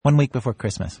1 week before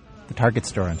Christmas, the Target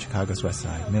store on Chicago's West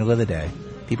Side, middle of the day,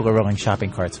 people are rolling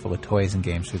shopping carts full of toys and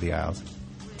games through the aisles.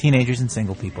 Teenagers and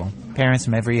single people, parents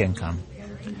from every income.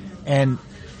 And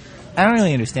I don't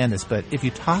really understand this, but if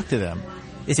you talk to them,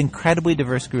 this incredibly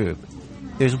diverse group,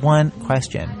 there's one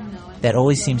question that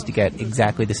always seems to get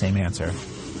exactly the same answer.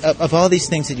 Of all these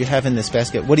things that you have in this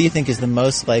basket, what do you think is the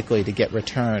most likely to get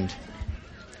returned?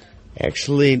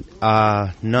 Actually,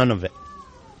 none of it.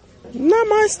 Not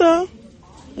my stuff.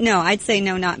 No, I'd say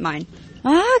no, not mine.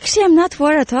 Actually, I'm not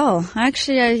worried at all.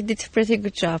 Actually, I did a pretty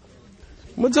good job.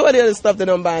 Majority of the stuff that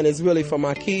I'm buying is really for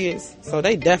my kids, so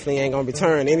they definitely ain't gonna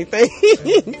return anything.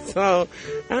 So,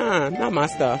 not my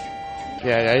stuff.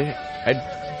 Yeah,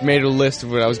 I made a list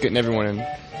of what I was getting everyone and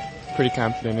pretty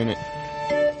confident in it.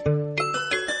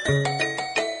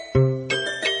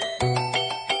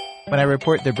 When I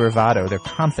report their bravado, their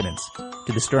confidence,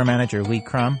 to the store manager, Lee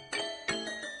Crum,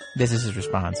 this is his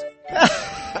response.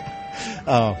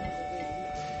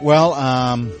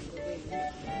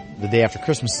 The day after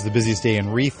Christmas is the busiest day in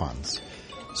refunds.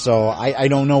 So I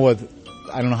don't know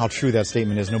how true that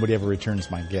statement is. Nobody ever returns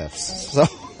my gifts. So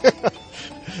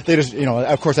they just,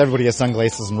 of course everybody has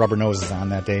sunglasses and rubber noses on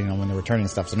that day, when they're returning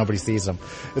stuff, so nobody sees them.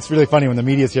 It's really funny when the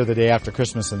media's here the day after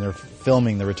Christmas and they're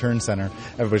filming the return center,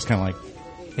 everybody's kind of like...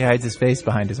 He hides his face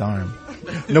behind his arm.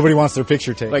 Nobody wants their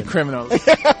picture taken. Like criminals.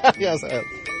 Yes.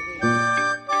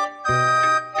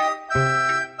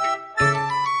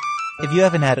 If you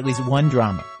haven't had at least one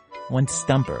drama, one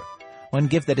stumper, one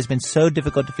gift that has been so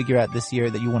difficult to figure out this year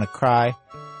that you want to cry,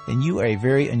 then you are a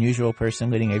very unusual person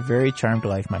leading a very charmed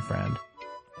life, my friend.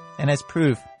 And as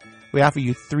proof, we offer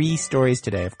you 3 stories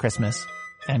today of Christmas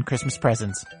and Christmas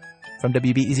presents. From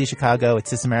WBEZ Chicago, it's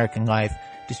This American Life,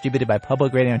 distributed by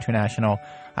Public Radio International.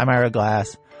 I'm Ira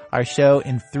Glass. Our show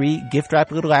in 3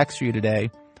 gift-wrapped little acts for you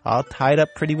today, all tied up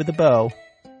pretty with a bow.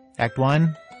 Act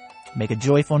 1, make a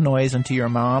joyful noise unto your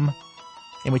mom,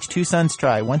 in which 2 sons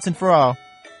try, once and for all,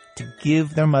 to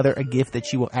give their mother a gift that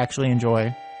she will actually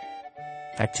enjoy.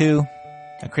 Act 2,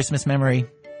 a Christmas memory.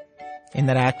 In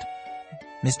that act,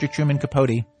 Mr. Truman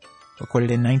Capote,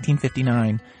 recorded in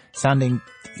 1959, sounding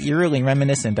eerily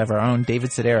reminiscent of our own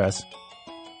David Sedaris.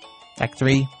 Act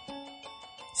 3,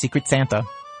 Secret Santa.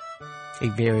 A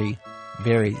very,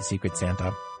 very secret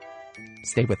Santa.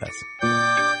 Stay with us.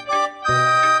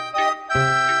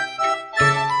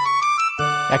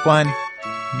 Act 1,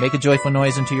 make a joyful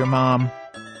noise unto your mom.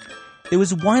 There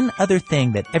was one other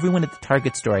thing that everyone at the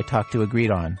Target store I talked to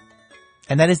agreed on,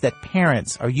 and that is that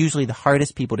parents are usually the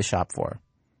hardest people to shop for.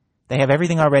 They have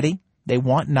everything already. They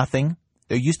want nothing.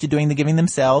 They're used to doing the giving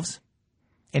themselves.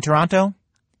 In Toronto,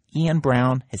 Ian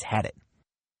Brown has had it.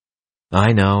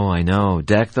 I know.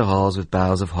 Deck the halls with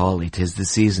boughs of holly. 'Tis the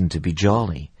season to be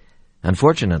jolly.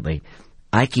 Unfortunately,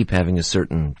 I keep having a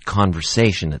certain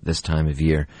conversation at this time of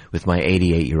year with my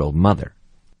 88-year-old mother.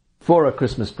 For a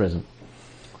Christmas present,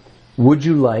 would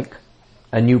you like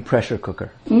a new pressure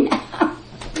cooker? No,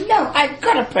 I've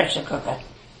got a pressure cooker.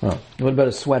 Oh, what about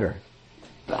a sweater?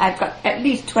 I've got at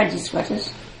least 20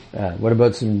 sweaters. What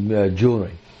about some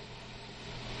jewelry?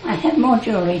 I have more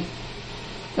jewelry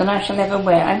than I shall ever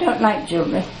wear. I don't like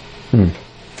jewelry.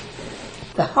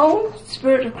 The whole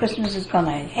spirit of Christmas is gone.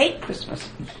 I hate Christmas.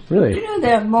 Really? Do you know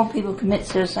there are more people commit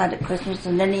suicide at Christmas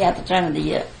than any other time of the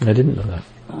year? I didn't know that.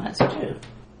 Oh, that's true.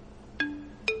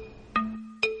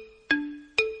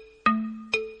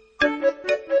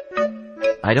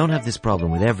 I don't have this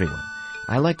problem with everyone.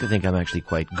 I like to think I'm actually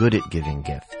quite good at giving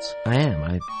gifts. I am.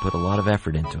 I put a lot of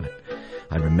effort into it.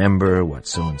 I remember what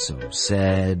so-and-so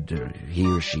said, or he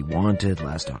or she wanted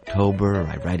last October, or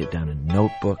I write it down in a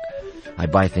notebook. I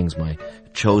buy things my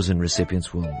chosen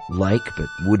recipients will like, but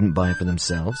wouldn't buy for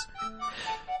themselves.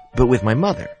 But with my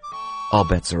mother, all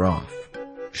bets are off.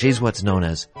 She's what's known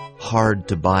as hard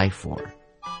to buy for.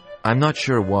 I'm not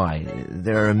sure why.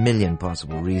 There are a million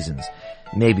possible reasons.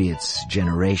 Maybe it's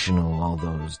generational, all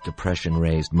those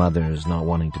depression-raised mothers not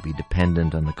wanting to be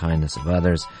dependent on the kindness of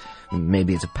others.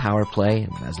 Maybe it's a power play.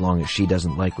 As long as she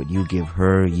doesn't like what you give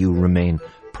her, you remain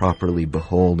properly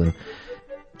beholden.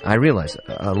 I realize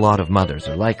a lot of mothers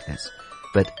are like this,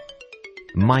 but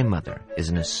my mother is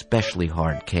an especially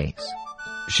hard case.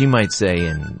 She might say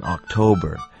in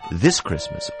October, "This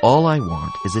Christmas, all I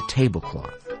want is a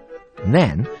tablecloth." And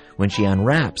then, when she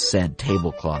unwraps said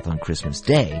tablecloth on Christmas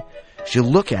Day, she'll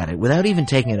look at it without even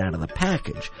taking it out of the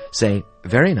package, say,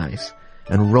 "Very nice,"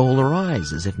 and roll her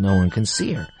eyes as if no one can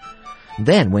see her.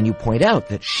 Then, when you point out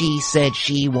that she said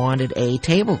she wanted a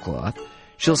tablecloth,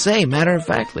 she'll say,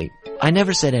 matter-of-factly, "I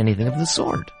never said anything of the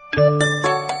sort."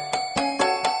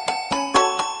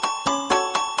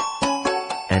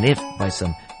 And if, by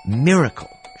some miracle,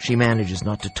 she manages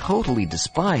not to totally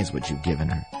despise what you've given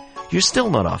her, you're still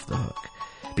not off the hook,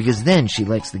 because then she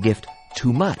likes the gift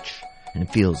too much and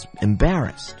feels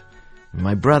embarrassed.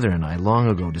 My brother and I long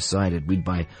ago decided we'd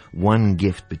buy one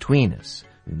gift between us.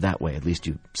 That way, at least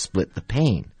you split the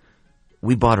pain.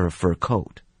 We bought her a fur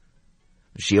coat.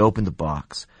 She opened the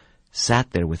box,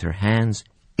 sat there with her hands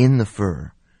in the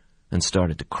fur, and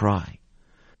started to cry.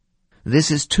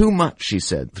 "This is too much," she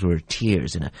said through her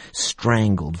tears in a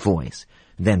strangled voice,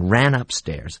 then ran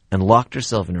upstairs and locked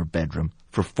herself in her bedroom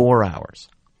for 4 hours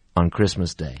on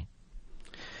Christmas Day.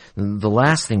 The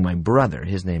last thing my brother,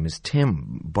 his name is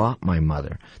Tim, bought my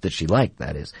mother, that she liked,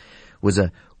 that is, was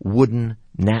a wooden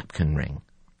napkin ring.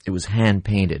 It was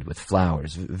hand-painted with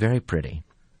flowers, very pretty.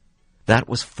 That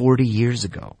was 40 years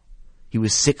ago. He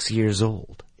was 6 years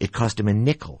old. It cost him a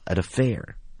nickel at a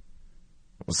fair.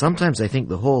 Well, sometimes I think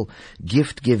the whole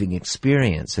gift-giving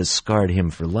experience has scarred him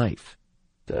for life.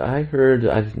 I heard,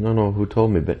 I don't know who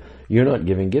told me, but you're not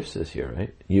giving gifts this year,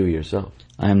 right? You yourself.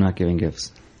 I am not giving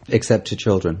gifts, except to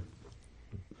children.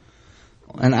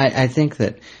 And I think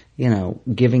that,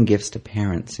 giving gifts to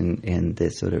parents in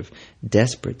this sort of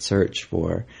desperate search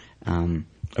for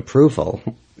approval,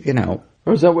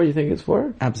 Or is that what you think it's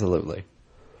for? Absolutely.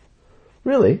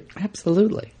 Really?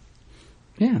 Absolutely.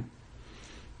 Yeah.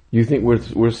 You think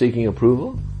we're seeking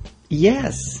approval?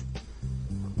 Yes.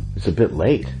 It's a bit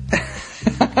late.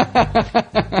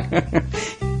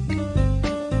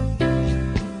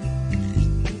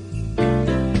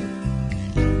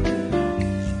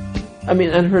 I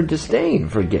mean, and her disdain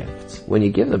for gifts when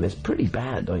you give them is pretty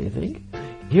bad, don't you think?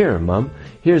 Here, Mum,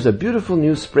 here's a beautiful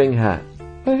new spring hat.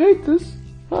 I hate this.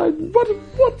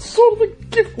 What sort of a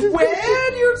gift is this?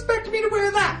 Where do you expect me to wear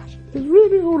that? It's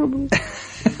really horrible.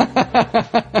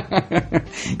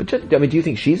 But, I mean, do you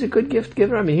think she's a good gift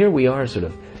giver? I mean, here we are sort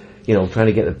of, trying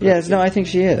to get... Yes, no, I think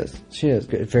she is. She is.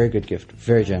 Very good gift.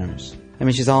 Very generous. I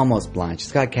mean, she's almost blind.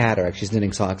 She's got cataract. She's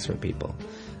knitting socks for people.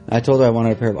 I told her I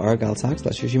wanted a pair of Argyle socks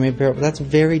last year. She made a pair of... That's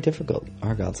very difficult,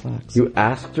 Argyle socks. You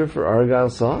asked her for Argyle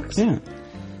socks? Yeah.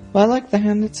 Well, I like the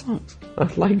hand-knit socks. I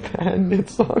like the hand-knit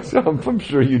socks. I'm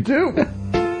sure you do.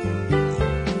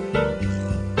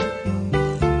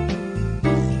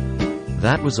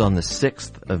 That was on the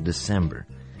 6th of December,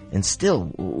 and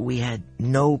still we had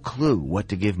no clue what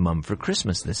to give Mum for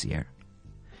Christmas this year.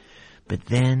 But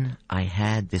then I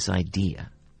had this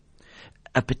idea,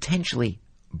 a potentially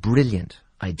brilliant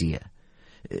idea.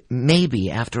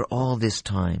 Maybe, after all this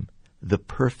time, the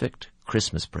perfect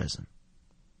Christmas present.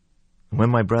 When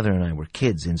my brother and I were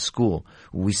kids in school,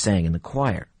 we sang in the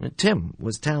choir. Tim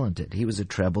was talented. He was a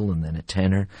treble and then a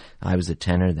tenor. I was a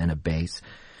tenor, then a bass.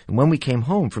 And when we came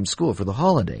home from school for the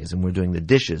holidays and were doing the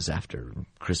dishes after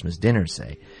Christmas dinner,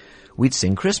 say, we'd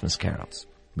sing Christmas carols.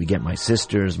 We'd get my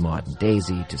sisters, Maud and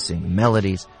Daisy, to sing the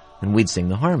melodies, and we'd sing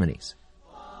the harmonies.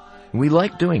 We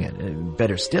liked doing it.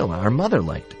 Better still, our mother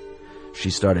liked it. She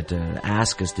started to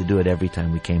ask us to do it every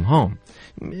time we came home.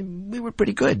 We were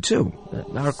pretty good, too.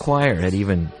 Our choir had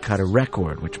even cut a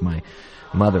record, which my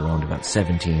mother owned about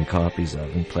 17 copies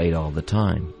of and played all the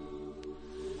time.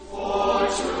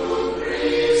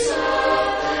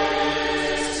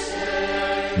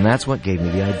 And that's what gave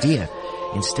me the idea.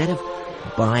 Instead of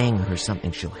buying her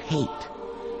something she'll hate,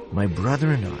 my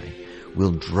brother and I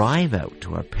will drive out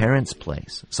to our parents'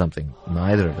 place, something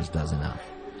neither of us does enough,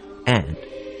 and,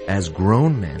 as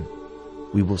grown men,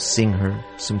 we will sing her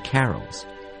some carols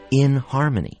in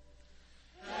harmony.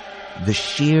 The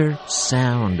sheer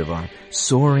sound of our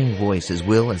soaring voices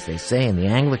will, as they say in the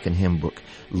Anglican hymn book,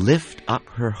 lift up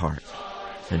her heart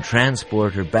and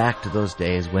transport her back to those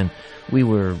days when we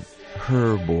were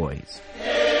her boys.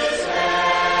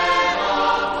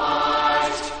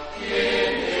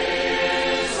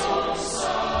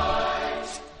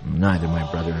 Neither my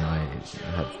brother and I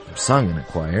have sung in a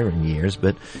choir in years,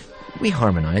 but we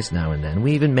harmonize now and then.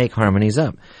 We even make harmonies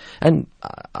up. And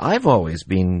I've always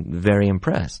been very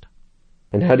impressed.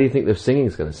 And how do you think the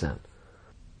singing's going to sound?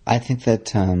 I think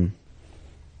that, I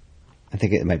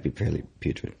think it might be fairly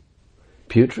putrid.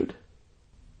 Putrid?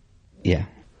 Yeah.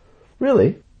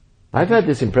 Really? I've had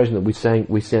this impression that we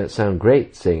sound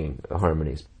great singing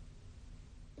harmonies.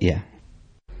 Yeah.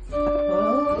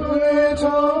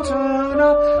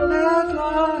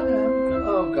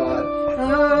 Oh God.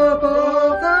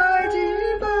 Above thy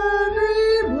deep and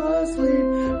dreamless sleep,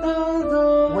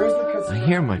 where's the cousin? I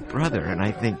hear my brother and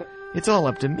I think, it's all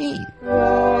up to me.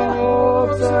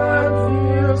 Hopes and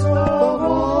fears of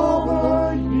all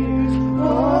the years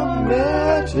are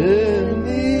met in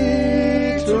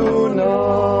thee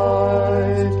tonight.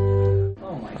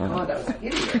 Oh my God, that was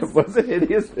hideous. Was it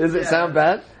hideous? Does it sound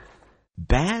bad?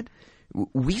 Bad?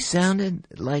 We sounded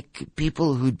like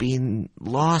people who'd been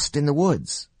lost in the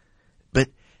woods. But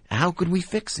how could we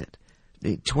fix it?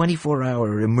 The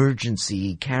 24-hour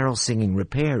emergency carol-singing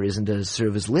repair isn't a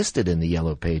service listed in the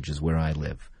Yellow Pages where I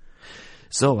live.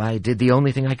 So I did the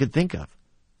only thing I could think of.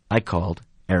 I called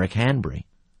Eric Hanbury.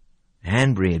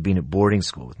 Hanbury had been at boarding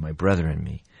school with my brother and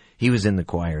me. He was in the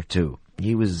choir, too.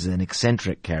 He was an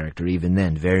eccentric character even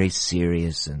then, very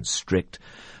serious and strict,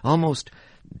 almost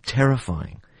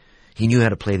terrifying. He knew how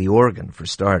to play the organ, for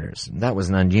starters. That was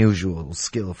an unusual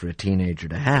skill for a teenager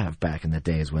to have back in the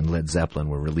days when Led Zeppelin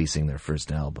were releasing their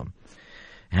first album.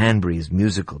 Hanbury's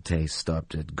musical taste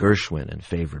stopped at Gershwin and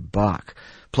favored Bach.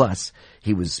 Plus,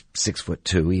 he was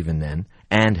 6'2" even then,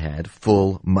 and had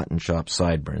full mutton chop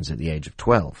sideburns at the age of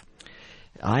 12.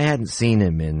 I hadn't seen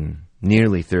him in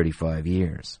nearly 35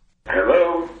 years.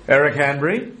 Hello? Eric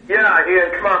Hanbury? Yeah,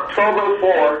 come on,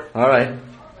 12:04. All right.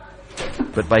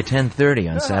 But by 10:30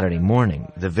 on Saturday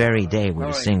morning, the very day we're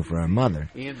to sing for our mother,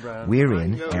 we're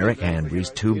in Eric Hanbury's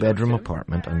two-bedroom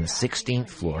apartment on the 16th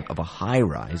floor of a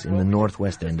high-rise in the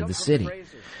northwest end of the city.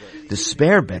 The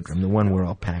spare bedroom, the one we're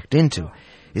all packed into,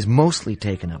 is mostly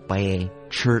taken up by a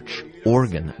church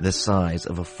organ the size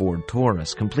of a Ford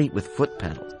Taurus, complete with foot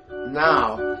pedals.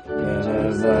 Now.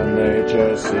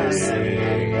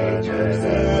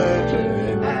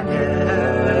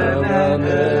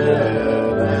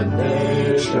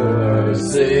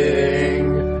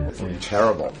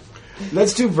 Terrible.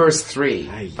 Let's do verse 3,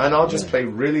 and I'll just play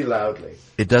really loudly.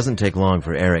 It doesn't take long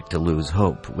for Eric to lose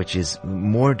hope, which is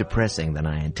more depressing than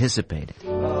I anticipated.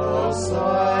 How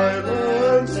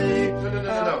silently...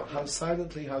 No. How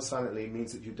silently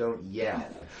means that you don't yell.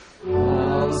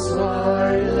 How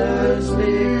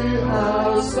silently...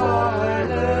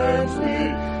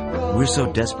 We're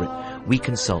so desperate, we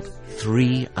consult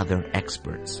 3 other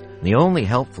experts. The only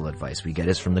helpful advice we get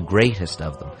is from the greatest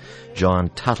of them, John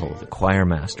Tuttle, the choir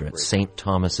master at St.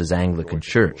 Thomas's Anglican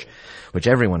Church, which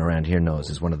everyone around here knows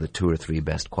is one of the 2 or 3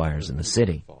 best choirs in the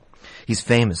city. He's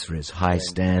famous for his high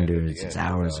standards, his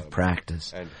hours of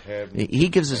practice. He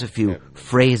gives us a few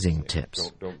phrasing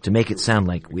tips to make it sound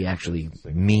like we actually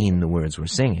mean the words we're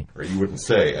singing. Or you wouldn't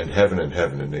say, and heaven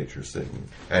and nature sing.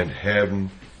 And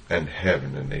heaven and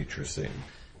nature sing.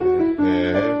 And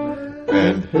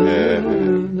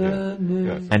heaven.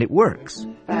 Yes. And it works.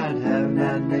 And heaven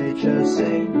and nature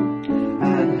sing.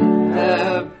 And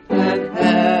heaven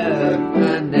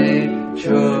and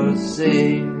nature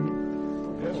sing.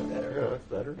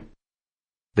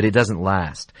 But it doesn't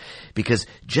last, because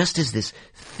just as this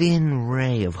thin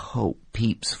ray of hope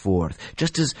peeps forth,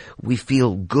 just as we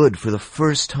feel good for the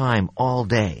first time all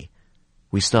day,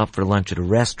 we stop for lunch at a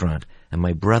restaurant, and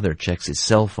my brother checks his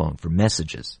cell phone for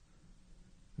messages.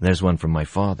 There's one from my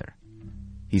father.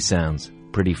 He sounds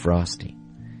pretty frosty.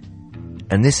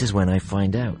 And this is when I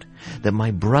find out that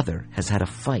my brother has had a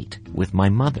fight with my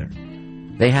mother.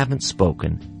 They haven't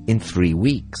spoken in 3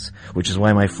 weeks, which is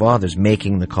why my father's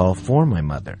making the call for my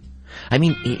mother. I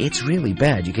mean, it's really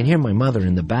bad. You can hear my mother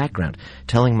in the background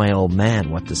telling my old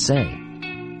man what to say.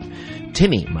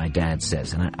 Timmy, my dad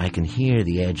says, and I can hear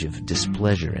the edge of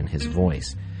displeasure in his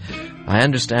voice. I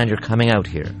understand you're coming out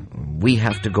here. We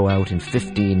have to go out in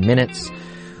 15 minutes.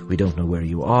 We don't know where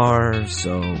you are,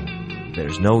 so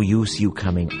there's no use you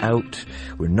coming out.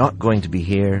 We're not going to be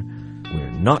here.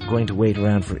 We're not going to wait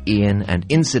around for Ian, and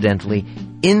incidentally,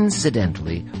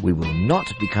 we will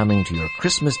not be coming to your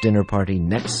Christmas dinner party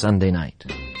next Sunday night.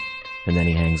 And then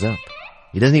he hangs up.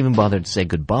 He doesn't even bother to say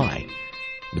goodbye.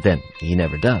 But then, he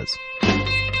never does.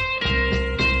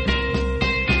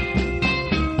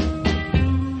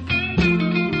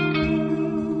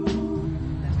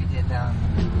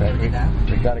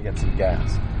 We gotta get some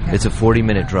gas. It's a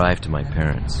 40-minute drive to my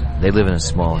parents. They live in a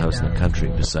small house in the country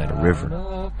beside a river.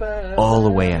 All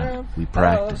the way out, we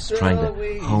practice, trying to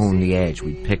hone the edge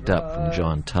we picked up from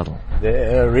John Tuttle.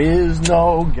 There is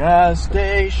no gas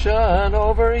station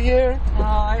over here.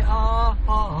 I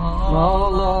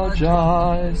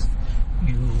apologize.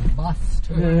 You must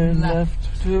turn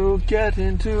left to get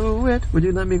into it. Would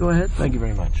you let me go ahead? Thank you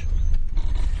very much.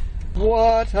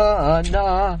 What a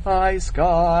nice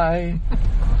guy.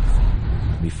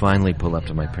 We finally pull up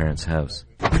to my parents' house.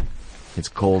 It's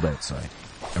cold outside,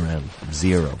 around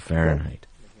 0 Fahrenheit.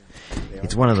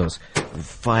 It's one of those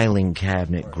filing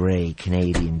cabinet gray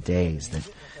Canadian days that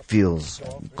feels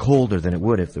colder than it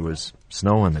would if there was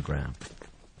snow on the ground.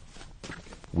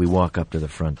 We walk up to the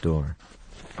front door.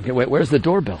 Okay, wait, where's the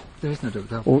doorbell? There's no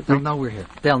doorbell. They'll know we're here.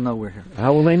 They'll know we're here.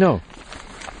 How will they know?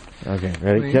 Okay,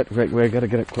 ready? We gotta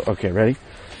get it. Okay, ready?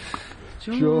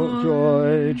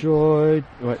 Joy to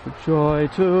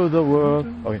the world.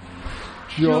 Okay.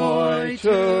 Joy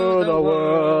to the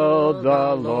world,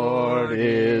 the Lord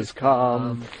is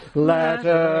come. Let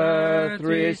earth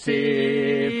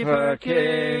receive her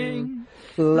King.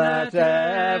 Let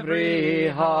every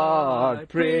heart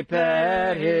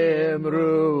prepare him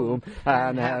room,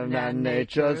 and heaven and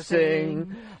nature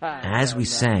sing. As we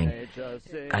sang,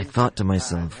 I thought to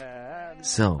myself,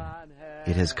 so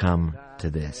it has come to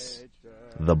this,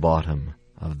 the bottom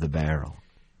of the barrel.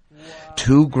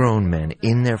 2 grown men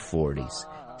in their 40s,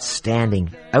 standing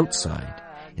outside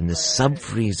in the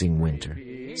sub-freezing winter,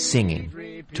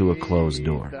 singing to a closed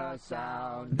door.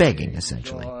 Begging,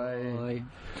 essentially.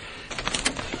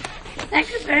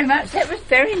 Thank you very much. That was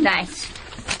very nice.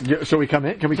 Shall we come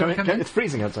in? Can we come in? It's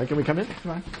freezing outside. Can we come in?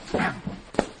 Come on.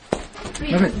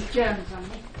 Germs on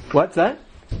me. What's that?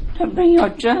 Don't bring your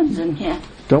germs in here.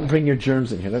 Don't bring your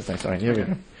germs in here. That's nice. All right, here we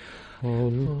go.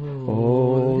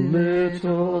 Oh,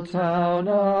 little town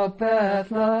of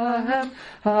Bethlehem,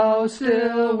 how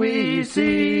still we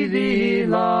see thee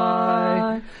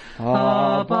lie.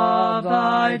 Above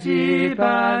thy deep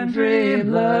and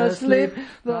dreamless sleep.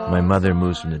 My mother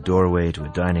moves from the doorway to a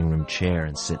dining room chair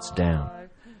and sits down.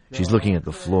 She's looking at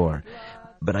the floor,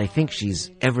 but I think she's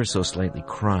ever so slightly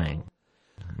crying.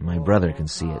 My brother can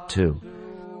see it too.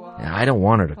 I don't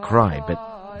want her to cry, but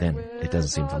then it doesn't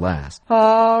seem to last.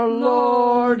 Our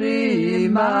Lord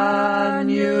Emmanuel.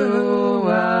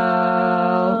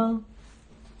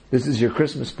 This is your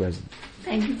Christmas present.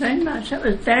 Thank you very much. That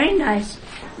was very nice.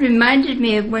 Reminded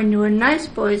me of when you were nice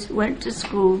boys who went to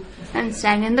school and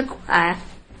sang in the choir.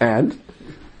 And?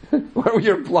 Were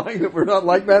you implying that we're not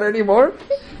like that anymore?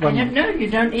 I don't know. You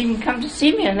don't even come to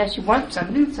see me unless you want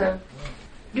something, so...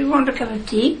 Do you want a cup of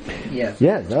tea? Yes.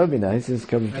 Yeah, that would be nice. Just a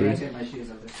cup of tea.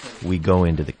 We go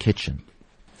into the kitchen.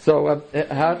 So,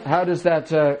 how does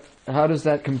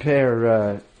that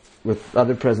compare with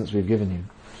other presents we've given you?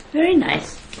 Very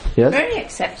nice. Yes? Very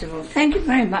acceptable. Thank you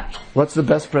very much. What's the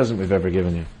best present we've ever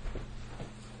given you?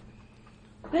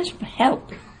 Best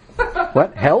help.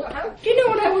 What? Help? Do you know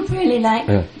what I would really like?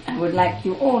 Yeah. I would like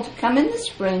you all to come in the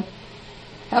spring,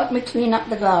 help me clean up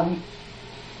the garden,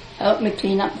 help me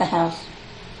clean up the house,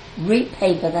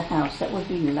 repaper the house. That would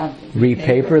be lovely.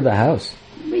 Repaper the house?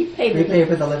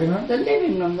 Repaper the living room? The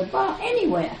living room, the bar,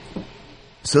 anywhere.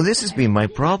 So this has been my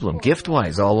problem,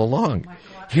 gift-wise, all along.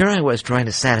 Here I was trying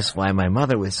to satisfy my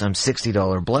mother with some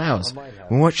 $60 blouse,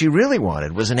 when what she really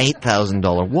wanted was an $8,000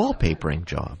 wallpapering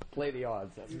job.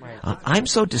 I'm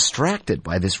so distracted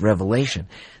by this revelation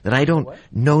that I don't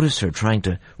notice her trying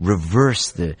to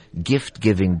reverse the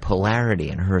gift-giving polarity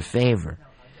in her favor.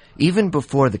 Even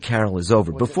before the carol is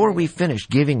over, before we finish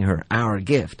giving her our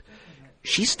gift,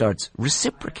 she starts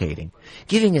reciprocating,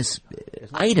 giving us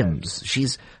items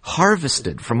she's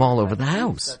harvested from all over the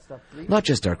house. Not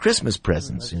just our Christmas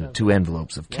presents, 2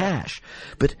 envelopes of cash,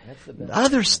 but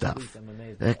other stuff.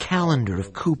 A calendar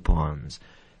of coupons,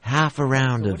 half a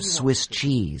round of Swiss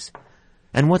cheese.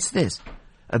 And what's this?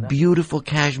 A beautiful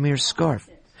cashmere scarf.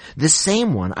 The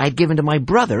same one I'd given to my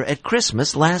brother at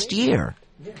Christmas last year.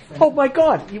 Oh my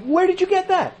God, where did you get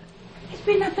that? It's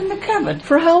been up in the cupboard.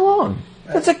 For how long?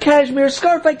 That's a cashmere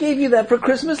scarf. I gave you that for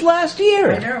Christmas last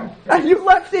year. I know. And you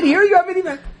left it here? You haven't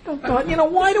even... Oh God,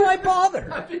 why do I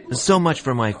bother? So much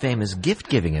for my famous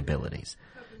gift-giving abilities.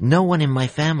 No one in my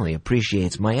family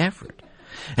appreciates my effort.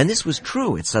 And this was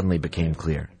true, it suddenly became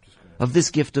clear, of this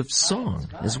gift of song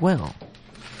as well.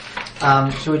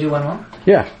 Shall we do one more?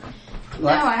 Yeah. No,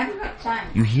 I haven't got time.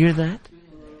 You hear that?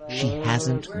 She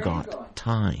hasn't got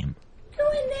time. Go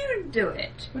in there and do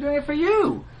it. We're doing it for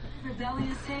you.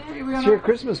 It's your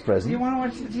Christmas present. You want to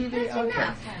watch the TV? That's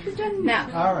enough. You've done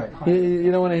enough. All right.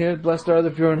 You don't want to hear Blessed Are the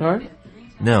Pure in Heart?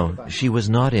 No, she was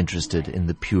not interested in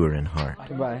the pure in heart.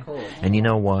 Goodbye. And you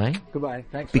know why? Goodbye.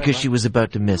 Thanks. Because she was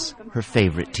about to miss her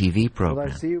favorite TV Will I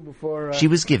program. see you before... She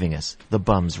was giving us The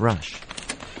Bum's Rush.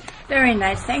 Very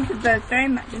nice. Thank you both very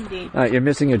much indeed. You're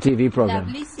missing your TV program.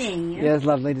 Lovely seeing you. Yes,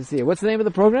 lovely to see you. What's the name of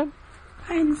the program?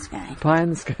 Pie in the sky. Pie in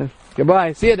the Sky.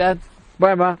 Goodbye. See you, Dad.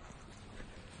 Bye, Ma.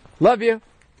 Love you.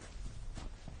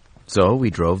 So we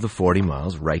drove the 40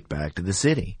 miles right back to the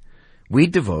city. We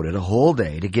devoted a whole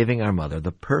day to giving our mother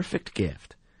the perfect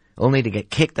gift, only to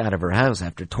get kicked out of her house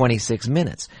after 26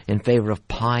 minutes in favor of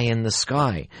Pie in the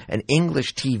Sky, an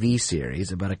English TV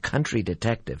series about a country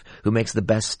detective who makes the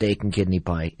best steak and kidney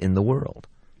pie in the world.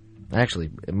 Actually,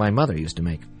 my mother used to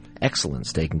make excellent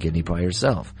steak and kidney pie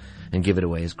herself and give it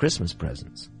away as Christmas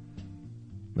presents.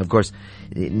 Of course,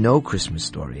 no Christmas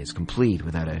story is complete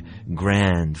without a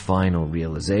grand final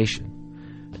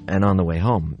realization. And on the way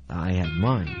home, I had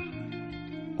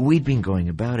mine. We'd been going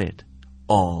about it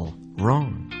all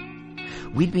wrong.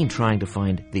 We'd been trying to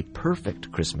find the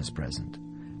perfect Christmas present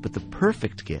But the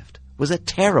perfect gift was a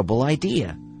terrible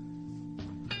idea.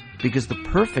 Because the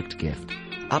perfect gift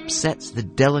upsets the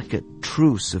delicate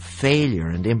truce of failure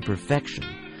and imperfection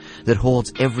that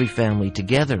holds every family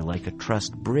together like a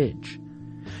trussed bridge.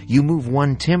 You move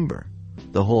one timber,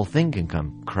 the whole thing can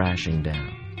come crashing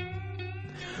down.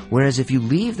 Whereas if you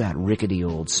leave that rickety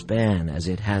old span as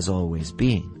it has always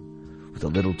been, with a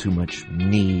little too much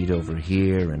need over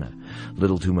here and a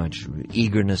little too much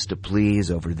eagerness to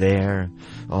please over there,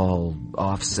 all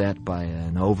offset by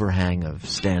an overhang of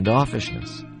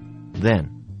standoffishness,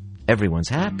 then everyone's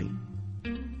happy.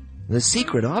 The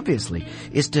secret, obviously,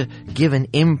 is to give an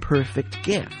imperfect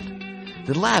gift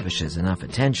that lavishes enough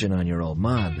attention on your old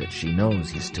ma that she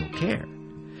knows you still care,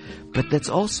 but that's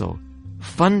also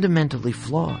fundamentally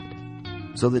flawed,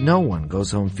 so that no one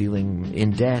goes home feeling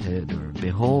indebted or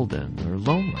beholden or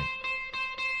lonely.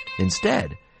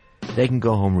 Instead, they can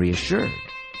go home reassured.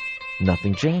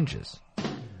 Nothing changes.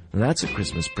 That's a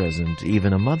Christmas present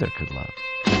even a mother could love.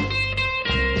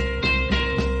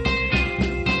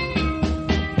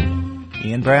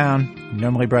 Ian Brown,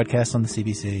 normally broadcast on the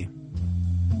CBC.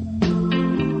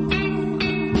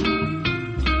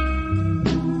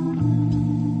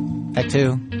 Act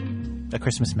 2, A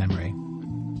Christmas Memory.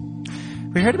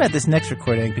 We heard about this next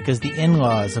recording because the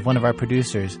in-laws of one of our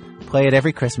producers play it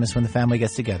every Christmas when the family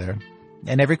gets together.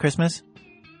 And every Christmas,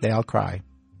 they all cry.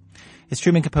 It's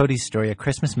Truman Capote's story, A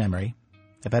Christmas Memory,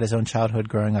 about his own childhood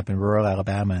growing up in rural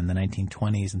Alabama in the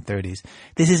 1920s and 30s.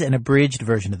 This is an abridged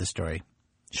version of the story,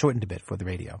 shortened a bit for the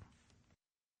radio.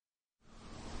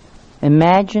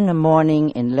 Imagine a morning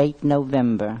in late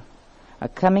November, a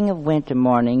coming of winter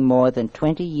morning more than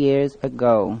 20 years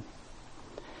ago.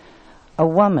 A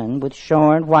woman with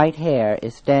shorn white hair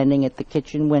is standing at the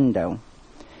kitchen window.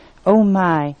 "Oh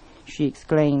my," she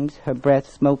exclaims, her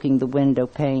breath smoking the window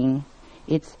pane.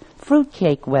 "It's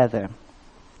fruitcake weather."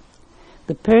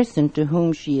 The person to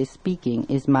whom she is speaking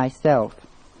is myself.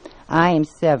 I am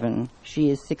 7, she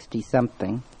is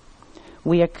 60-something.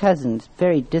 We are cousins,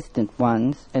 very distant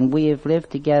ones, and we have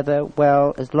lived together,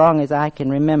 well, as long as I can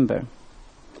remember.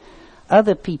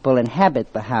 Other people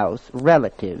inhabit the house,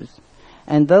 relatives,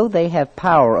 and though they have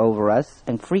power over us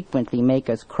and frequently make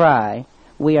us cry,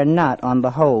 we are not, on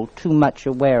the whole, too much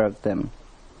aware of them.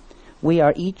 We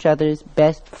are each other's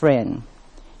best friend.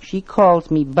 She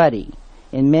calls me Buddy,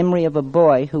 in memory of a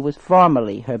boy who was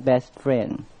formerly her best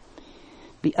friend.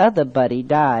 The other Buddy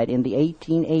died in the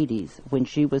 1880s when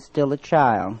she was still a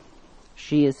child.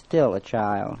 She is still a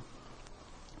child.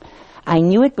 "I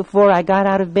knew it before I got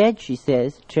out of bed," she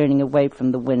says, turning away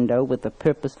from the window with a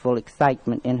purposeful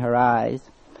excitement in her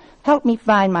eyes. "Help me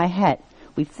find my hat.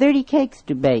 We've 30 cakes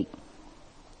to bake."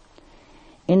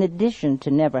 In addition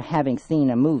to never having seen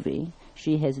a movie,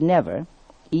 she has never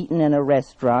eaten in a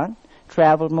restaurant,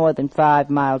 traveled more than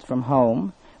 5 miles from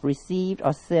home, received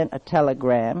or sent a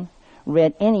telegram,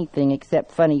 read anything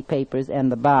except funny papers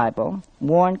and the Bible,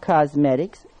 worn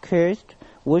cosmetics, cursed,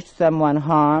 wished someone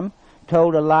harm,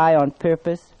 told a lie on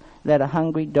purpose, let a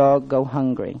hungry dog go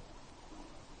hungry.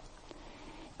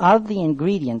 Of the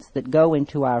ingredients that go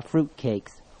into our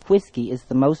fruitcakes, whiskey is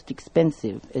the most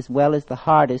expensive as well as the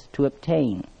hardest to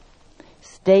obtain.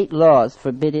 State laws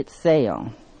forbid its sale.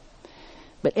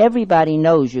 But everybody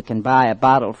knows you can buy a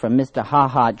bottle from Mr.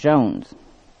 Ha-Ha Jones.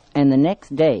 And the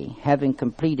next day, having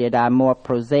completed our more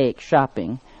prosaic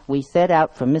shopping, we set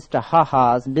out for Mr.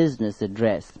 Ha-Ha's business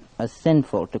address, a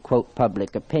sinful, to quote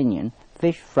public opinion,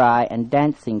 fish fry and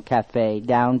dancing cafe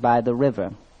down by the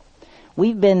river.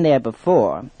 We've been there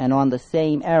before, and on the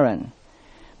same errand.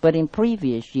 But in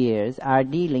previous years, our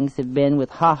dealings have been with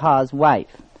Ha-Ha's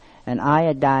wife, an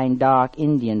iodine dark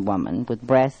Indian woman with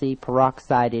brassy,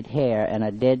 peroxided hair and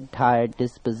a dead tired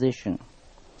disposition.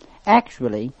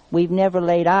 Actually, we've never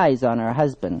laid eyes on her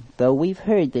husband, though we've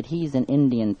heard that he's an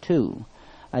Indian too,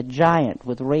 a giant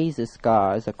with razor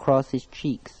scars across his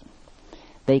cheeks.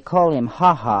 They call him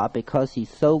Ha-Ha because he's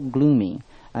so gloomy,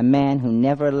 a man who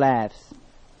never laughs.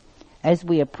 As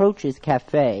we approach his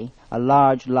cafe, a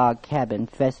large log cabin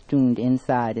festooned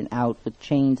inside and out with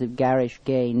chains of garish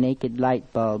gay naked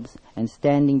light bulbs, and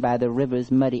standing by the river's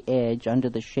muddy edge under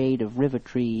the shade of river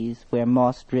trees where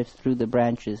moss drifts through the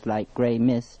branches like gray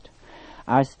mist,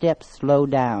 our steps slow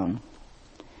down.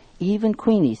 Even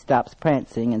Queenie stops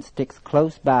prancing and sticks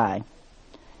close by.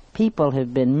 People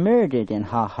have been murdered in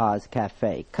Ha-Ha's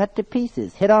cafe, cut to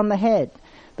pieces, hit on the head.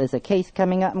 There's a case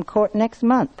coming up in court next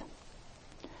month.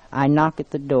 I knock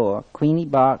at the door. Queenie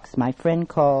barks. My friend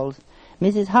calls,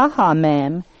 "Mrs. Ha-Ha,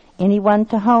 ma'am. Anyone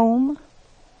to home?"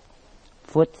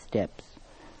 Footsteps.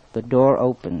 The door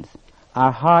opens.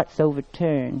 Our hearts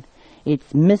overturn.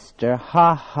 It's Mr.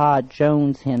 Ha-Ha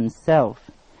Jones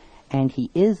himself. And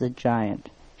he is a giant.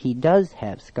 He does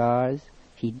have scars.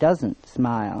 He doesn't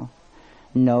smile.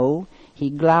 No, he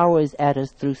glowers at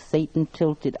us through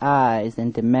Satan-tilted eyes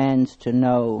and demands to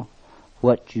know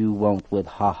what you want with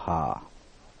ha-ha.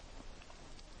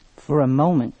 For a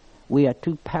moment, we are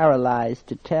too paralyzed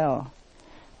to tell.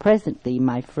 Presently,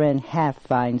 my friend half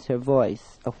finds her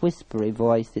voice, a whispery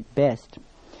voice at best.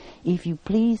 If you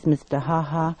please, Mr.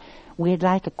 Ha-ha, we'd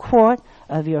like a quart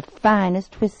of your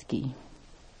finest whiskey.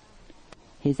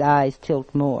 His eyes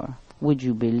tilt more. Would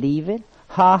you believe it?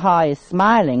 Ha-ha is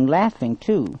smiling, laughing,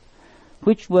 too.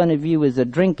 Which one of you is a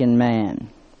drinking man?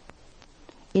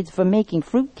 It's for making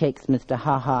fruitcakes, Mr.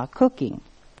 Ha-ha, cooking.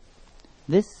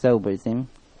 This sobers him.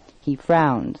 He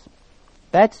frowns.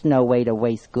 That's no way to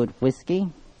waste good whiskey.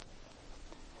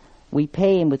 We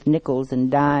pay him with nickels and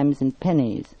dimes and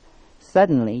pennies.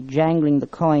 Suddenly, jangling the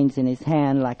coins in his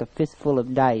hand like a fistful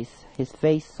of dice, his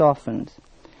face softens.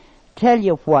 Tell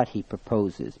you what, he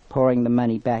proposes, pouring the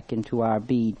money back into our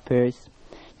bead purse.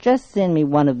 Just send me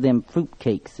one of them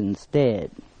fruitcakes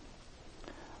instead.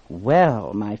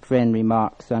 Well, my friend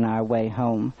remarks on our way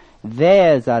home,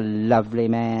 there's a lovely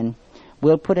man.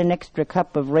 We'll put an extra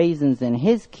cup of raisins in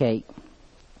his cake.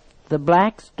 The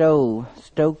black stove,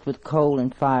 stoked with coal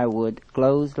and firewood,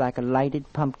 glows like a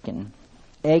lighted pumpkin.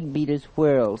 Egg beaters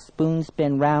whirl, spoons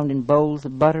spin round in bowls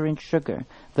of butter and sugar.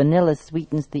 Vanilla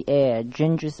sweetens the air,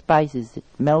 ginger spices it.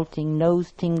 Melting,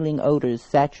 nose-tingling odors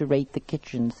saturate the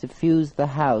kitchen, suffuse the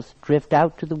house, drift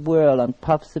out to the world on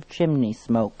puffs of chimney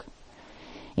smoke.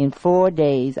 In 4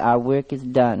 days our work is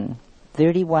done.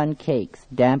 31 cakes,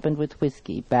 dampened with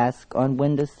whiskey, bask on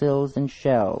windowsills and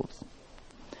shelves.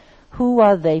 Who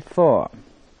are they for?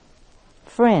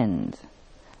 Friends.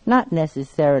 Not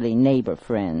necessarily neighbor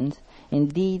friends.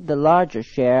 Indeed, the larger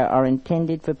share are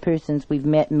intended for persons we've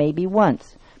met maybe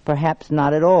once, perhaps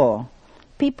not at all.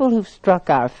 People who've struck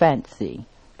our fancy,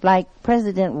 like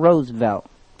President Roosevelt,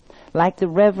 like the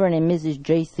Reverend and Mrs.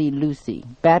 J.C. Lucy,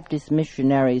 Baptist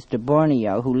missionaries to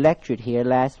Borneo who lectured here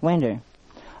last winter,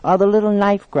 or the little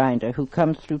knife grinder who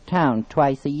comes through town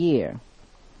twice a year,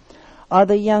 or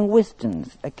the young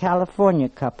Wistons, a California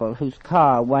couple whose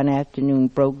car one afternoon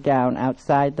broke down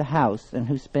outside the house and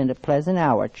who spent a pleasant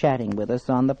hour chatting with us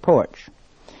on the porch.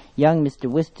 Young Mr.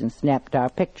 Wiston snapped our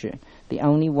picture, the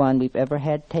only one we've ever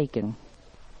had taken.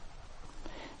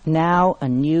 Now a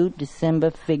new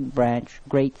December fig branch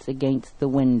grates against the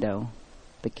window.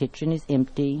 The kitchen is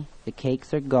empty, the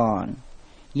cakes are gone.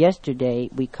 Yesterday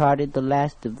we carted the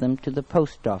last of them to the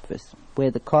post office, where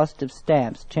the cost of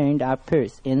stamps turned our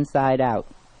purse inside out.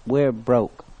 We're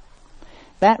broke.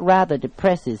 That rather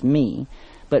depresses me,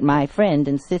 but my friend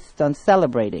insists on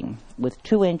celebrating, with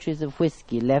 2 inches of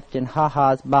whiskey left in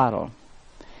Ha-Ha's bottle.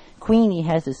 Queenie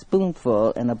has a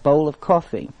spoonful and a bowl of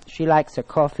coffee. She likes her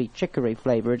coffee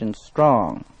chicory-flavored and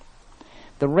strong.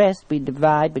 The rest we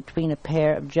divide between a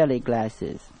pair of jelly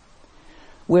glasses.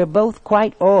 We're both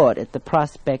quite awed at the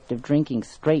prospect of drinking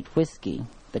straight whiskey.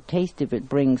 The taste of it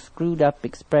brings screwed-up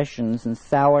expressions and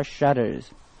sour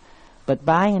shudders. But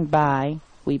by and by,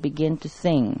 we begin to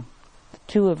sing, the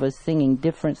 2 of us singing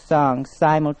different songs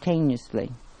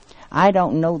simultaneously. I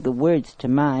don't know the words to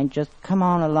mine, just come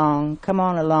on along,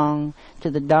 to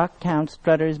the Darktown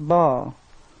Strutters' Ball.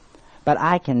 But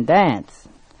I can dance.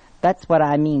 That's what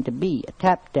I mean to be, a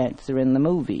tap dancer in the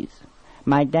movies.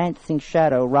 My dancing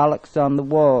shadow rollicks on the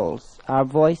walls. Our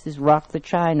voices rock the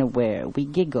chinaware. We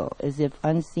giggle as if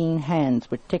unseen hands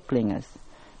were tickling us.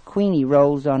 Queenie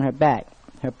rolls on her back.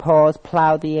 Her paws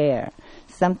plow the air.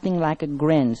 Something like a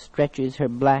grin stretches her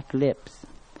black lips.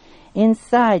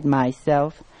 Inside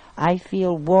myself, I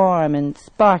feel warm and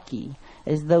sparky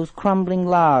as those crumbling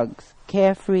logs,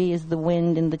 carefree as the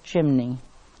wind in the chimney.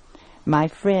 My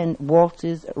friend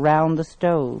waltzes round the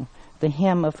stove, the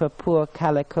hem of her poor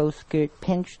calico skirt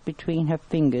pinched between her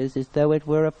fingers as though it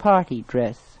were a party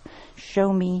dress.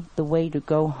 Show me the way to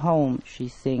go home, she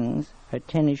sings, her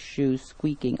tennis shoes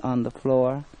squeaking on the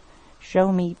floor.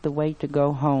 Show me the way to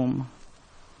go home.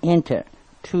 Enter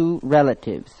 2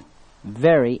 relatives,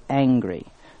 very angry,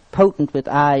 potent with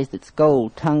eyes that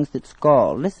scold, tongues that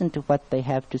scowl. Listen to what they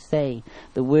have to say,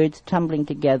 the words tumbling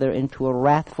together into a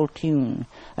wrathful tune.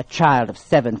 A child of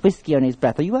 7, whiskey on his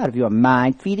breath. Are you out of your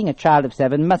mind? Feeding a child of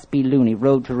 7 must be loony,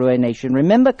 road to ruination.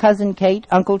 Remember Cousin Kate,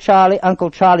 Uncle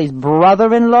Charlie's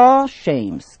brother-in-law?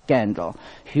 Shame, scandal,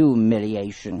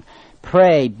 humiliation.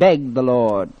 Pray, beg the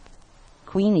Lord.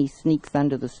 Queenie sneaks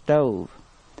under the stove.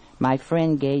 My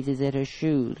friend gazes at her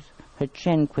shoes. Her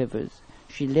chin quivers.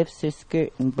 She lifts her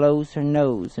skirt and blows her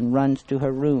nose and runs to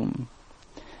her room.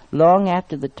 Long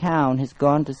after the town has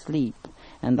gone to sleep,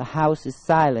 and the house is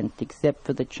silent except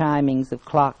for the chimings of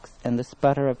clocks and the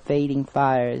sputter of fading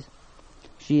fires.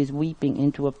 She is weeping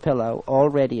into a pillow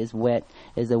already as wet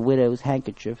as a widow's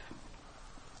handkerchief.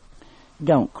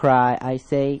 "Don't cry," I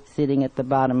say, sitting at the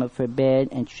bottom of her bed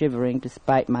and shivering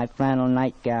despite my flannel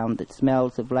nightgown that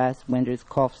smells of last winter's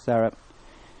cough syrup.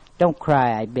 "Don't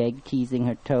cry," I beg, teasing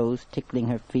her toes, tickling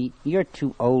her feet. "You're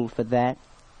too old for that."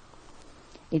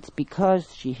 "It's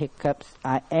because," she hiccups,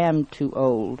 "I am too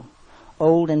old.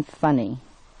 Old and funny."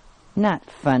 "Not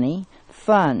funny.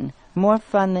 Fun. More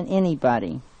fun than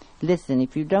anybody. Listen,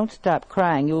 if you don't stop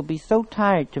crying, you'll be so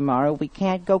tired tomorrow we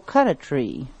can't go cut a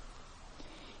tree."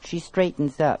 She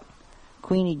straightens up.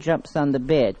 Queenie jumps on the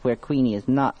bed, where Queenie is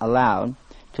not allowed,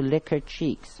 to lick her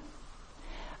cheeks.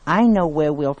 "I know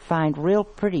where we'll find real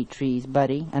pretty trees,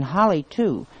 Buddy, and holly,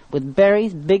 too, with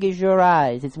berries big as your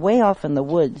eyes. It's way off in the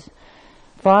woods,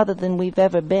 farther than we've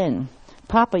ever been.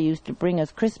 Papa used to bring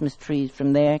us Christmas trees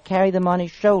from there, carry them on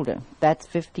his shoulder. That's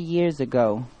 50 years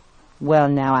ago. Well,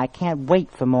 now, I can't wait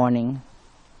for morning."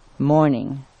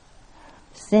 Morning.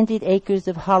 Scented acres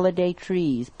of holiday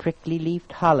trees,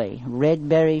 prickly-leafed holly, red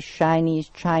berries shiny as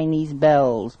Chinese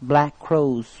bells, black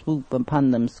crows swoop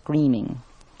upon them screaming.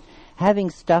 Having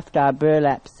stuffed our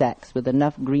burlap sacks with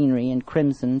enough greenery and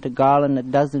crimson to garland a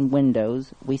dozen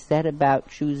windows, we set about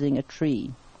choosing a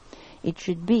tree. "It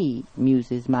should be,"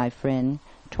 muses my friend,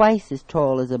 "twice as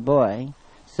tall as a boy,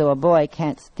 so a boy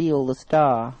can't steal the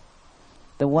star."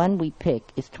 The one we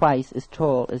pick is twice as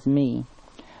tall as me,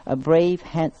 a brave,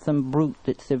 handsome brute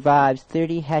that survives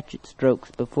 30 hatchet strokes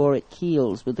before it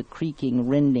keels with a creaking,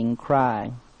 rending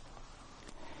cry.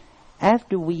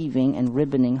 After weaving and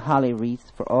ribboning holly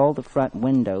wreaths for all the front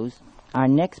windows, our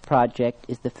next project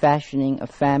is the fashioning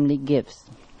of family gifts.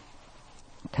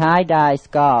 Tie-dye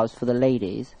scarves for the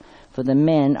ladies, for the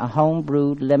men a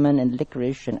home-brewed lemon and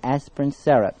licorice and aspirin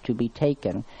syrup to be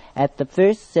taken at the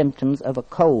first symptoms of a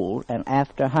cold and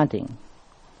after hunting.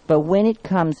 But when it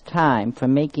comes time for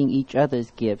making each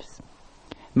other's gifts,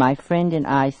 my friend and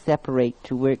I separate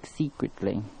to work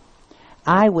secretly.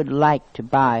 I would like to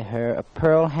buy her a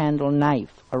pearl-handled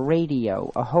knife, a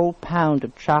radio, a whole pound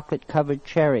of chocolate-covered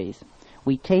cherries.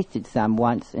 We tasted some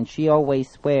once, and she always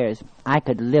swears, "I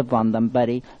could live on them,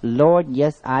 Buddy. Lord,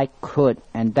 yes, I could,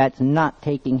 and that's not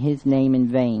taking his name in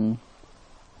vain."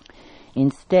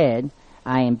 Instead,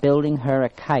 I am building her a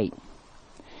kite.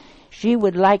 She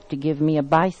would like to give me a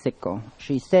bicycle.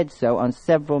 She said so on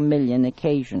several million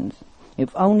occasions.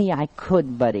 "If only I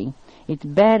could, Buddy. It's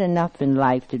bad enough in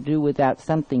life to do without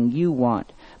something you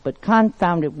want, but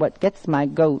confound it, what gets my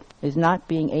goat is not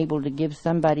being able to give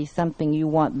somebody something you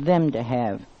want them to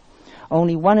have.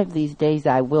 Only one of these days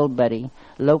I will, Buddy,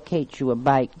 locate you a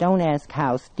bike. Don't ask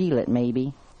how, steal it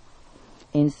maybe."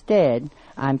 Instead,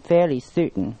 I'm fairly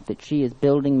certain that she is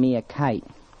building me a kite,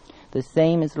 the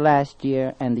same as last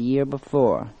year and the year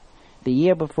before. The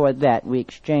year before that we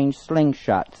exchanged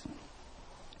slingshots,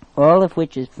 all of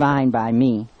which is fine by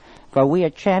me, for we are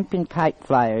champion kite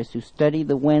flyers who study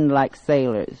the wind like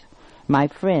sailors. My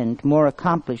friend, more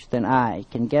accomplished than I,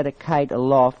 can get a kite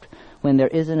aloft when there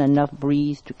isn't enough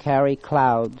breeze to carry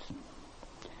clouds.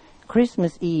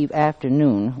 Christmas Eve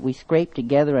afternoon, we scrape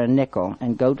together a nickel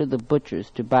and go to the butcher's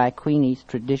to buy Queenie's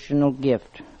traditional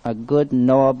gift, a good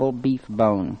knowable beef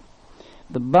bone.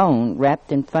 The bone,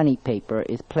 wrapped in funny paper,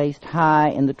 is placed high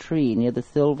in the tree near the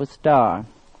silver star.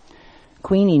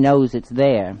 Queenie knows it's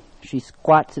there. She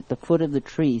squats at the foot of the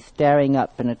tree, staring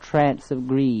up in a trance of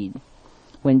greed.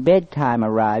 When bedtime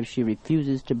arrives, she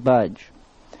refuses to budge.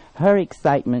 Her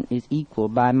excitement is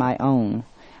equaled by my own.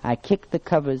 I kick the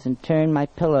covers and turn my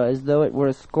pillow as though it were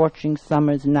a scorching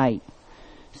summer's night.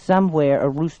 Somewhere a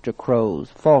rooster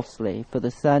crows, falsely, for the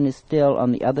sun is still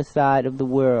on the other side of the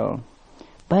world.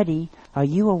 "Buddy, are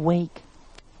you awake?"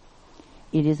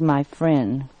 It is my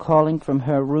friend, calling from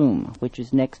her room, which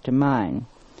is next to mine,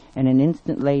 and an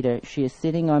instant later she is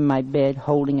sitting on my bed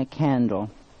holding a candle.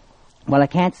 "Well, I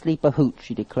can't sleep a hoot,"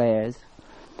 she declares.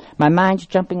 "My mind's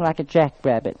jumping like a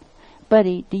jackrabbit.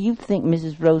 Buddy, do you think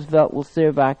Mrs. Roosevelt will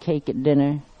serve our cake at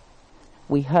dinner?"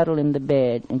 We huddle in the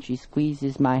bed, and she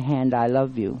squeezes my hand. "I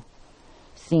love you.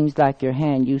 Seems like your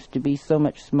hand used to be so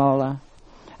much smaller.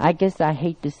 I guess I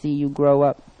hate to see you grow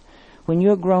up. When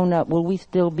you're grown up, will we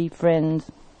still be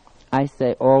friends?" I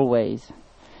say, "Always.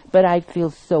 But I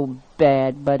feel so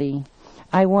bad, Buddy.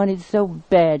 I wanted so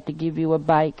bad to give you a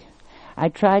bike. I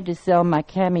tried to sell my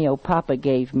cameo Papa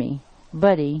gave me.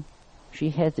 Buddy," she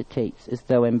hesitates as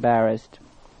though embarrassed,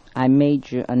 "I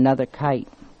made you another kite."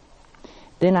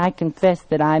 Then I confess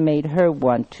that I made her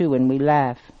one, too, and we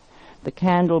laugh. The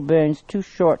candle burns too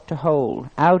short to hold.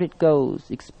 Out it goes,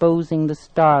 exposing the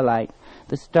starlight,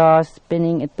 the stars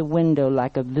spinning at the window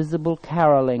like a visible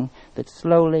caroling that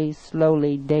slowly,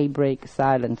 slowly daybreak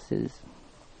silences.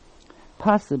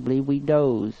 Possibly we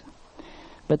doze,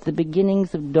 but the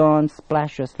beginnings of dawn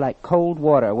splash us like cold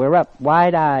water. We're up,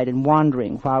 wide-eyed and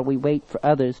wandering, while we wait for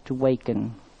others to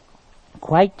waken.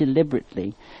 Quite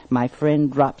deliberately, my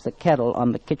friend drops a kettle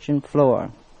on the kitchen floor.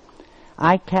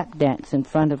 I tap dance in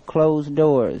front of closed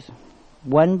doors.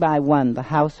 One by one, the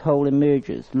household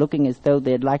emerges, looking as though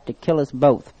they'd like to kill us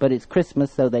both, but it's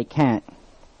Christmas, so they can't.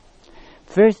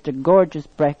 First, a gorgeous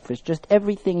breakfast, just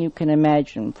everything you can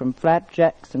imagine, from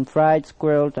flapjacks and fried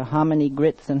squirrel to hominy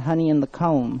grits and honey in the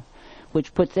comb,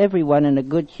 which puts everyone in a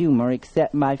good humor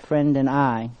except my friend and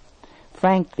I.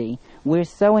 Frankly, we're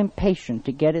so impatient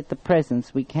to get at the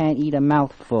presents we can't eat a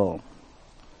mouthful.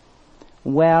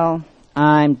 Well,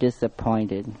 I'm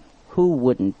disappointed. Who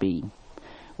wouldn't be?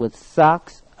 With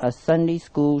socks, a Sunday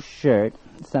school shirt,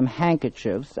 some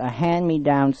handkerchiefs, a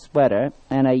hand-me-down sweater,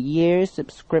 and a year's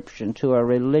subscription to a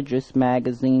religious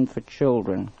magazine for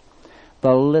children,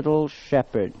 The Little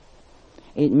Shepherd.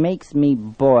 It makes me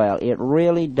boil. It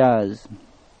really does.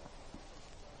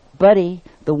 Buddy,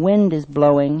 the wind is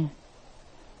blowing.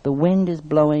 The wind is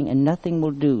blowing, and nothing will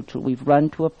do till we've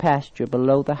run to a pasture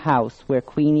below the house where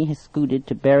Queenie has scooted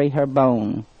to bury her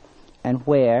bone, and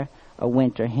where, a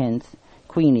winter hence,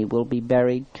 Queenie will be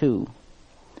buried too.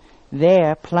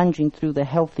 There, plunging through the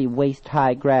healthy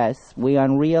waist-high grass, we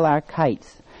unreel our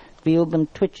kites, feel them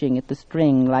twitching at the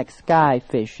string like sky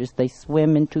fish as they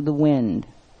swim into the wind.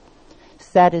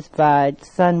 Satisfied,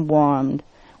 sun-warmed,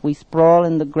 we sprawl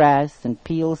in the grass and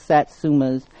peel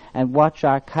satsumas and watch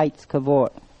our kites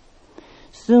cavort.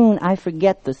 Soon I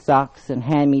forget the socks and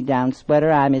hand-me-down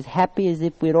sweater. I'm as happy as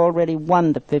if we'd already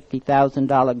won the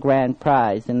 $50,000 grand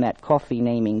prize in that coffee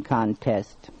naming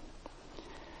contest.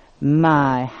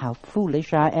 My, how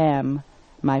foolish I am,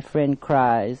 my friend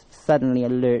cries, suddenly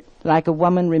alert, like a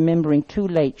woman remembering too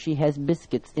late she has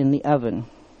biscuits in the oven.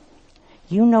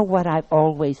 You know what I've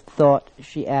always thought,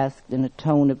 she asked in a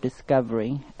tone of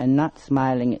discovery, and not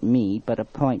smiling at me, but a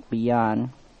point beyond.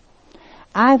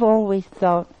 I've always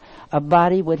thought a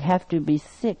body would have to be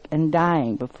sick and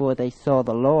dying before they saw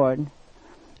the Lord.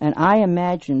 And I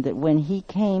imagined that when he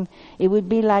came, it would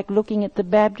be like looking at the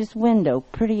Baptist window,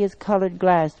 pretty as colored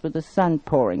glass with the sun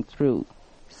pouring through.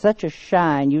 Such a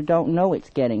shine you don't know it's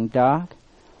getting dark.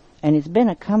 And it's been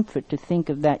a comfort to think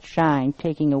of that shine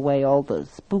taking away all the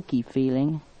spooky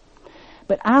feeling.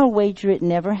 But I'll wager it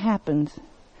never happens.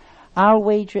 I'll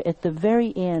wager at the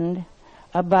very end,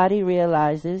 a body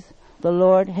realizes the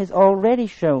Lord has already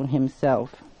shown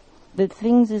himself, that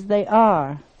things as they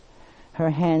are. Her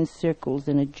hand circles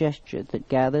in a gesture that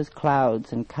gathers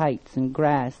clouds and kites and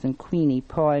grass and Queenie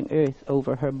pawing earth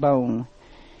over her bone.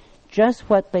 Just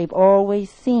what they've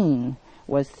always seen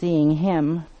was seeing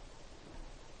him.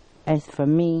 As for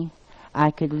me, I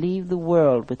could leave the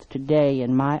world with today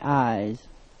in my eyes.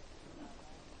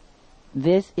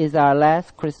 This is our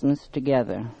last Christmas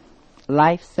together.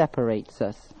 Life separates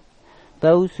us.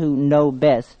 Those who know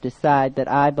best decide that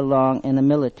I belong in a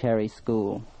military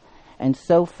school, and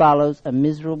so follows a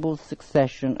miserable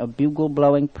succession of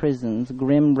bugle-blowing prisons,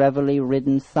 grim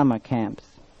reveille-ridden summer camps.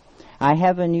 I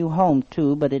have a new home,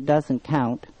 too, but it doesn't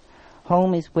count.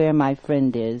 Home is where my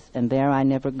friend is, and there I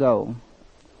never go.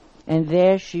 And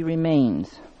there she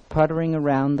remains, puttering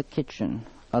around the kitchen,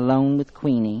 alone with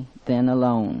Queenie, then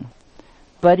alone.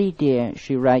 Buddy dear,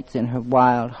 she writes in her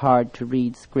wild,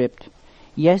 hard-to-read script,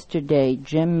 yesterday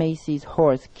Jim Macy's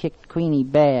horse kicked Queenie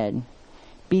bad.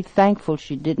 Be thankful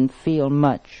she didn't feel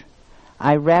much.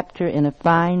 I wrapped her in a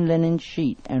fine linen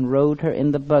sheet and rode her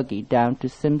in the buggy down to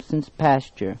Simpson's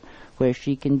pasture, where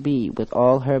she can be with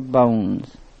all her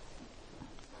bones.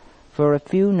 For a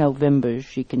few Novembers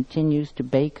she continues to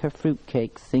bake her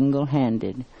fruitcakes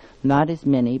single-handed, not as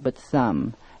many but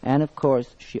some, and of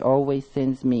course she always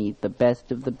sends me the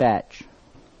best of the batch.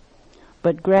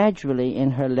 But gradually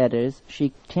in her letters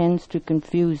she tends to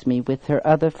confuse me with her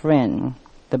other friend,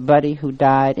 the buddy who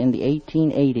died in the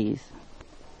 1880s.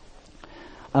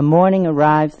 A morning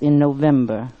arrives in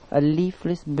November, a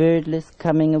leafless, birdless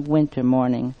coming of winter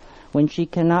morning, when she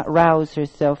cannot rouse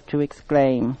herself to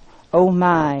exclaim, "Oh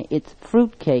my, it's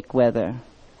fruitcake weather."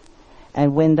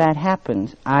 And when that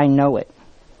happens, I know it.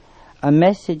 A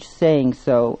message saying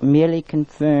so merely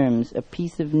confirms a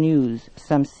piece of news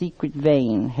some secret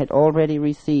vein had already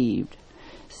received,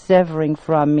 severing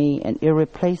from me an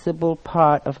irreplaceable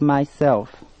part of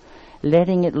myself,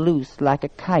 letting it loose like a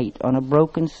kite on a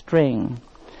broken string.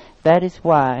 That is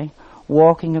why,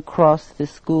 Walking across the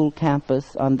school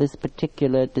campus on this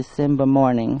particular December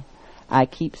morning, I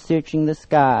keep searching the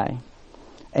sky,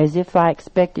 as if I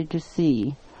expected to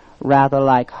see, rather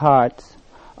like hearts,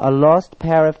 a lost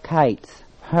pair of kites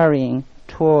hurrying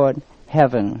toward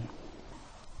heaven.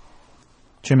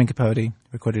 Truman Capote,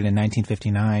 recorded in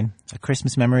 1959. A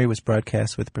Christmas Memory was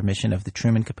broadcast with permission of the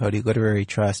Truman Capote Literary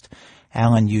Trust.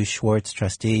 Alan U. Schwartz,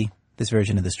 trustee. This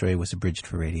version of the story was abridged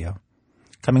for radio.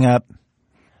 Coming up,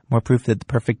 more proof that the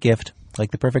perfect gift,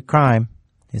 like the perfect crime,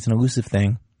 is an elusive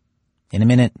thing. In a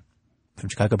minute, from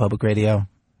Chicago Public Radio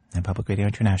and Public Radio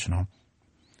International,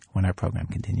 when our program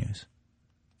continues.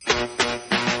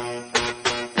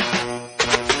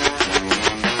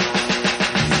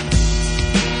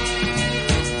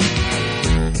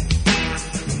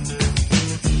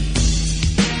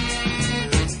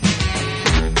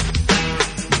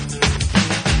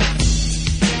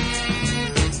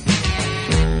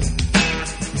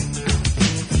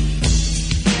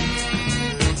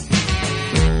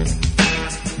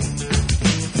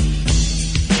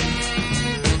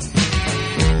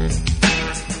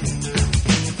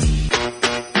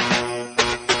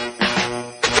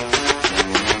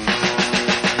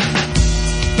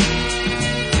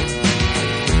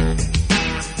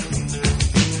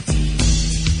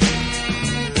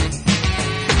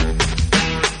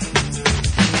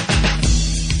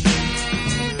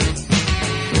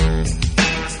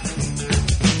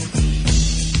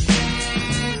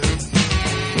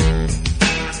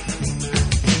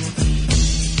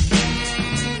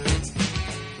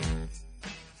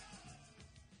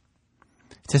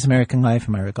 This American Life,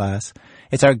 I'm Ira Glass.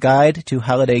 It's our guide to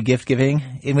holiday gift giving,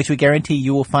 in which we guarantee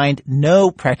you will find no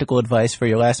practical advice for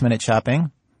your last-minute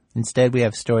shopping. Instead, we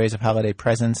have stories of holiday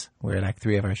presents. We're at Act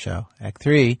 3 of our show. Act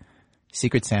 3,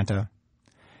 Secret Santa.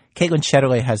 Caitlin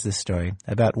Shetterly has this story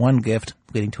about one gift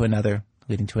leading to another,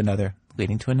 leading to another,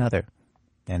 leading to another,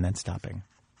 and then stopping.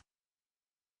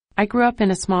 I grew up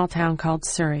in a small town called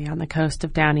Surrey on the coast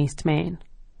of down East Maine.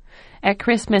 At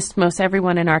Christmas, most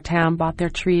everyone in our town bought their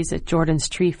trees at Jordan's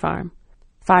Tree Farm.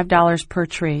 $5 per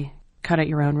tree, cut at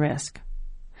your own risk.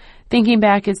 Thinking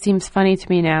back, it seems funny to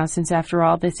me now, since after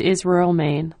all, this is rural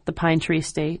Maine, the pine tree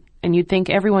state, and you'd think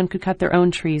everyone could cut their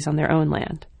own trees on their own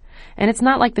land. And it's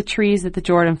not like the trees at the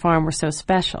Jordan farm were so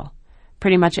special.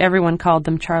 Pretty much everyone called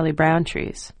them Charlie Brown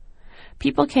trees.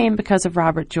 People came because of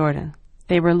Robert Jordan.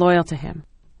 They were loyal to him,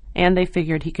 and they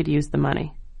figured he could use the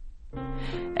money.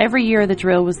 Every year the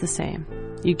drill was the same.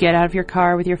 You'd get out of your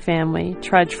car with your family,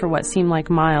 trudge for what seemed like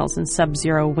miles in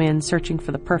sub-zero wind searching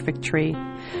for the perfect tree,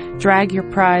 drag your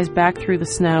prize back through the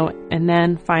snow, and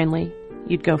then, finally,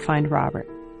 you'd go find Robert.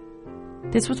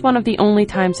 This was one of the only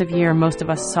times of year most of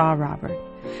us saw Robert.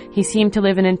 He seemed to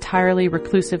live an entirely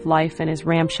reclusive life in his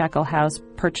ramshackle house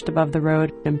perched above the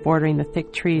road and bordering the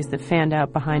thick trees that fanned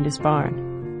out behind his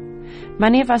barn.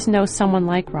 Many of us know someone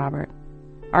like Robert.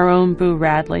 Our own Boo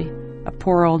Radley, a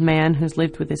poor old man who's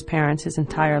lived with his parents his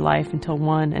entire life until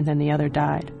one and then the other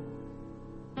died.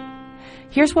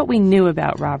 Here's what we knew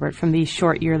about Robert from these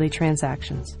short yearly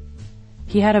transactions.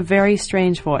 He had a very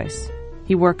strange voice.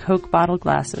 He wore Coke bottle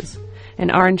glasses,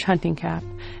 an orange hunting cap,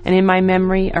 and in my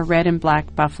memory, a red and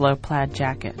black buffalo plaid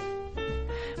jacket.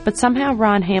 But somehow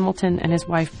Ron Hamilton and his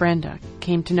wife Brenda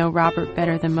came to know Robert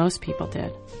better than most people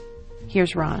did.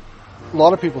 Here's Ron. A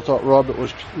lot of people thought Robert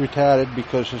was retarded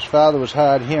because his father was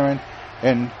hard hearing,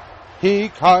 and he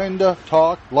kind of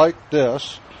talked like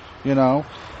this, you know,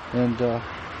 and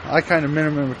I kind of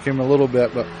mimicked him a little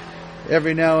bit, but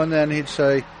every now and then he'd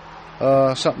say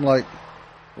something like,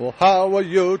 "Well, how are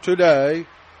you today?"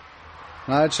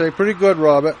 And I'd say, "Pretty good,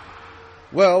 Robert."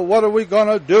 "Well, what are we going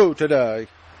to do today?"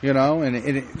 You know, and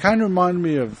it kind of reminded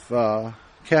me of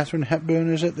Katharine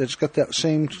Hepburn, is it? That's got that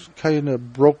same kind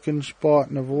of broken spot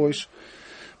in the voice.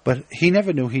 But he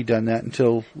never knew he'd done that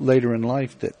until later in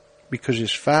life, that because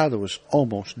his father was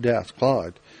almost deaf,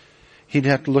 Claude. He'd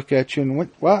have to look at you and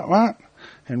what?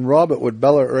 And Robert would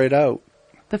bellow it right out.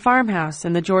 The farmhouse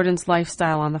and the Jordans'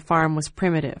 lifestyle on the farm was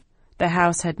primitive. The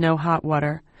house had no hot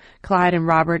water. Clyde and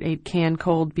Robert ate canned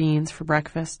cold beans for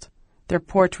breakfast. Their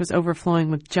porch was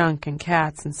overflowing with junk and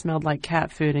cats and smelled like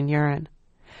cat food and urine.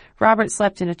 Robert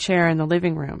slept in a chair in the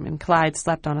living room, and Clyde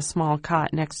slept on a small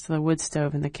cot next to the wood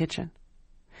stove in the kitchen.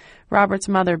 Robert's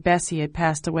mother, Bessie, had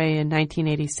passed away in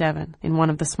 1987 in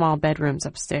one of the small bedrooms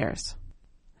upstairs.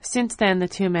 Since then, the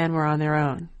two men were on their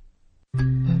own.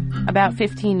 About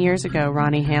 15 years ago,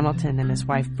 Ronnie Hamilton and his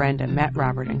wife Brenda met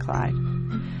Robert and Clyde.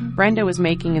 Brenda was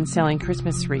making and selling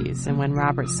Christmas wreaths, and when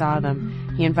Robert saw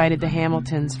them, he invited the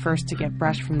Hamiltons first to get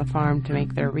brush from the farm to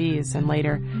make their wreaths, and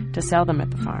later to sell them at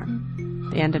the farm.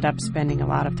 They ended up spending a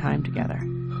lot of time together.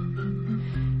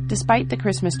 Despite the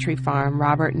Christmas tree farm,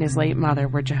 Robert and his late mother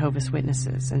were Jehovah's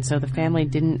Witnesses, and so the family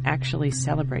didn't actually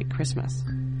celebrate Christmas.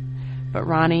 But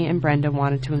Ronnie and Brenda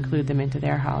wanted to include them into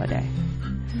their holiday.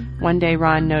 One day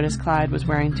Ron noticed Clyde was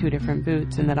wearing 2 different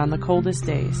boots, and that on the coldest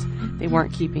days, they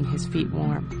weren't keeping his feet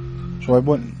warm. So I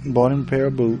went and bought him a pair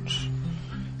of boots,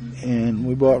 and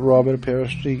we bought Robert a pair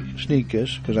of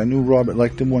sneakers, because I knew Robert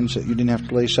liked the ones that you didn't have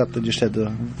to lace up, they just had the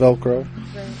Velcro.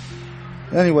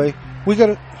 Right. Anyway, we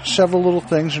got several little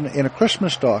things in a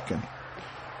Christmas stocking.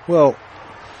 Well,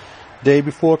 day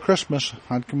before Christmas,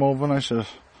 I'd come over and I said,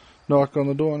 knock on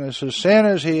the door, and I said,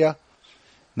 Santa's here.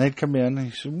 And they'd come in, and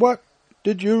he said, what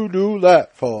did you do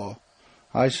that for?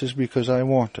 I says, because I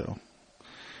want to.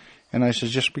 And I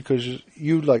says, just because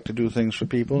you'd like to do things for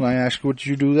people. And I asked, what did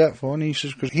you do that for? And he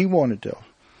says, because he wanted to.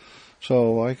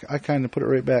 So I kind of put it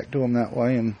right back to him that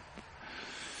way, and,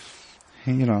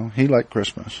 he liked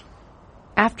Christmas.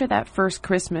 After that first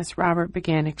Christmas, Robert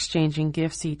began exchanging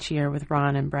gifts each year with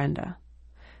Ron and Brenda.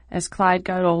 As Clyde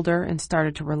got older and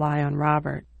started to rely on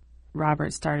Robert,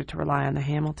 Robert started to rely on the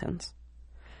Hamiltons.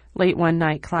 Late one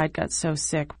night, Clyde got so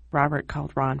sick, Robert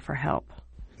called Ron for help.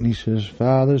 And he says,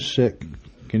 Father's sick.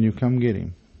 Can you come get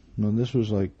him? Well, this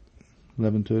was like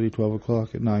 11:30, 12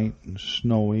 o'clock at night, and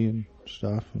snowy and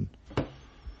stuff. And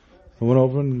I went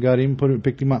over and got him,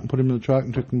 picked him up and put him in the truck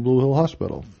and took him to Blue Hill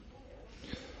Hospital.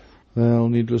 Well,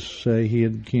 needless to say, he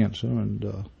had cancer, and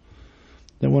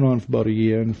that went on for about a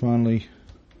year, and finally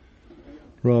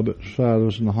Robert's father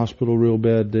was in the hospital real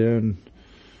bad there, and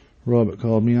Robert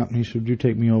called me up, and he said, would you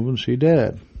take me over and see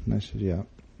Dad? And I said, yeah.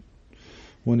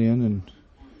 Went in, and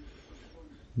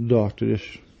the doctor,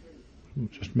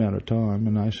 just a matter of time,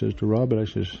 and I says to Robert, I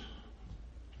says,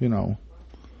 if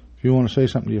you want to say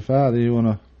something to your father, you want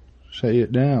to say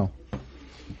it now.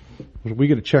 We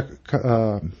get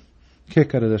a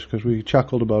kick out of this because we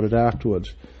chuckled about it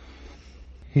afterwards.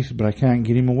 He said, but I can't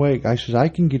get him awake. I says, I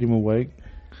can get him awake.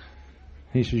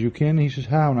 He says, you can? He says,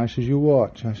 how? And I says, you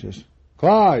watch. I says,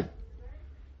 Clyde,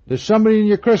 there's somebody in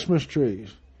your Christmas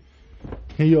trees.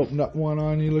 He opened up one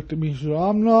eye and he looked at me and said,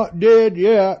 I'm not dead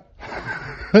yet.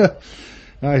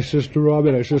 I says to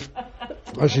Robert, I says,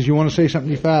 you want to say something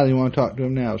to your father? You want to talk to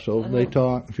him now? So they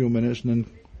talked a few minutes, and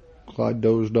then Clyde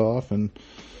dozed off, and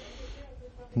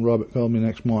Robert called me the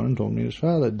next morning and told me his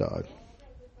father had died.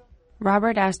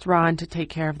 Robert asked Ron to take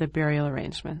care of the burial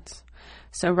arrangements.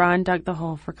 So Ron dug the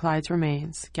hole for Clyde's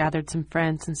remains, gathered some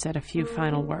friends, and said a few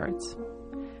final words.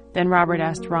 Then Robert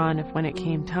asked Ron if when it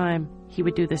came time, he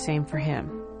would do the same for him.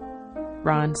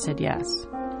 Ron said yes.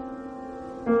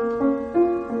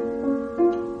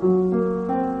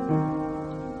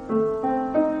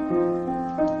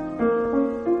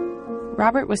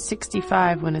 Robert was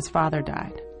 65 when his father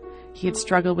died. He had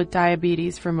struggled with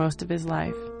diabetes for most of his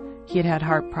life. He had had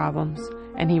heart problems,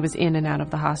 and he was in and out of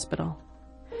the hospital.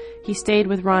 He stayed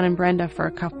with Ron and Brenda for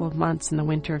a couple of months in the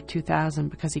winter of 2000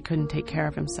 because he couldn't take care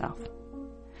of himself.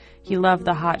 He loved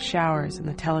the hot showers and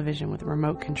the television with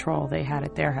remote control they had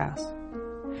at their house.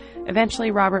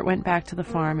 Eventually, Robert went back to the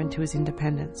farm and to his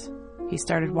independence. He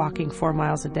started walking 4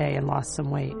 miles a day and lost some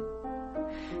weight.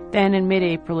 Then, in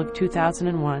mid-April of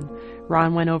 2001,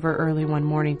 Ron went over early one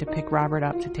morning to pick Robert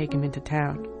up to take him into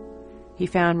town. He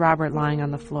found Robert lying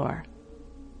on the floor.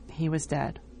 He was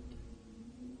dead.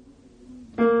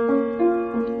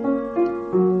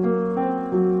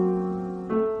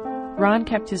 Ron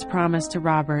kept his promise to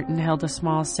Robert and held a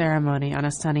small ceremony on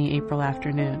a sunny April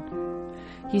afternoon.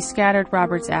 He scattered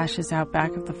Robert's ashes out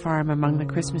back of the farm among the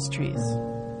Christmas trees.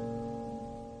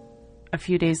 A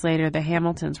few days later, the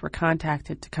Hamiltons were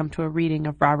contacted to come to a reading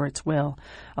of Robert's will,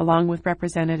 along with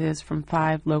representatives from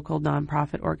 5 local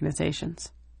nonprofit organizations.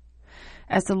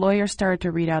 As the lawyer started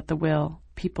to read out the will,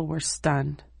 people were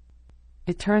stunned.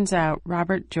 It turns out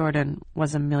Robert Jordan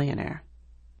was a millionaire.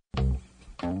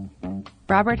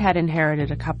 Robert had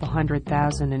inherited a couple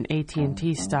 $100,000 in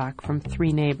AT&T stock from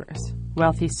 3 neighbors,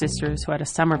 wealthy sisters who had a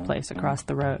summer place across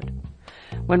the road.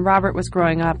 When Robert was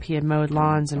growing up, he had mowed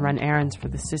lawns and run errands for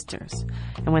the sisters,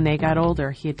 and when they got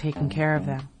older, he had taken care of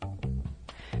them.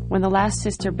 When the last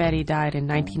sister, Betty, died in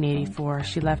 1984,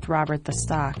 she left Robert the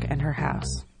stock and her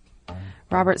house.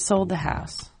 Robert sold the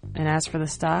house, and as for the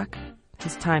stock,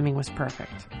 his timing was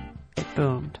perfect. It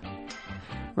boomed.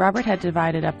 Robert had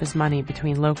divided up his money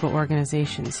between local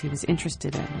organizations he was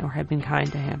interested in or had been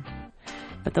kind to him.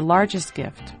 But the largest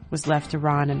gift was left to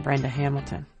Ron and Brenda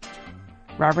Hamilton.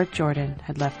 Robert Jordan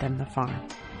had left them the farm.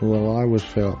 Well, I was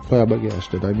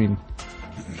flabbergasted. I mean,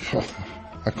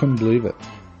 I couldn't believe it.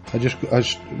 I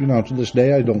to this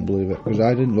day I don't believe it, because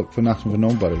I didn't look for nothing for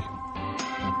nobody.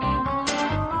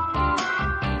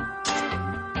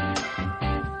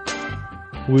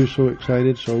 we were so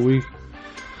excited, so we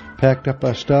packed up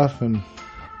our stuff and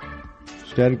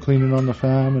started cleaning on the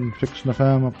farm and fixing the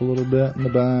farm up a little bit and the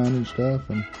barn and stuff,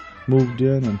 and moved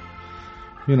in, and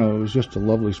it was just a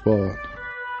lovely spot.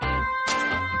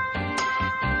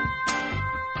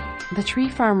 The tree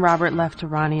farm Robert left to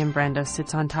Ronnie and Brenda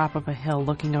sits on top of a hill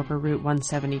looking over Route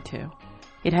 172.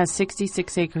 It has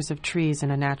 66 acres of trees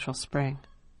and a natural spring.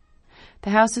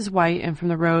 The house is white, and from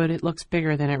the road it looks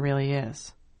bigger than it really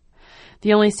is.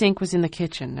 The only sink was in the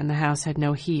kitchen, and the house had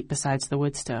no heat besides the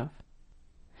wood stove.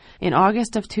 In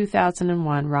August of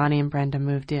 2001, Ronnie and Brenda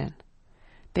moved in.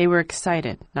 They were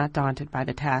excited, not daunted by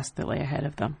the task that lay ahead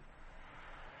of them.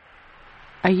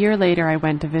 A year later, I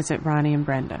went to visit Ronnie and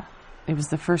Brenda. It was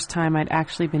the first time I'd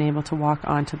actually been able to walk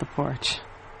onto the porch.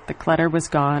 The clutter was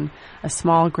gone, a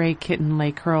small gray kitten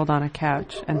lay curled on a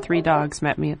couch, and 3 dogs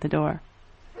met me at the door.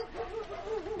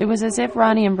 It was as if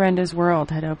Ronnie and Brenda's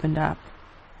world had opened up.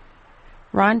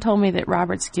 Ron told me that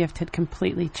Robert's gift had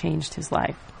completely changed his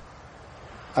life.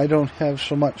 I don't have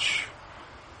so much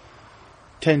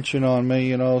tension on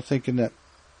me, thinking that,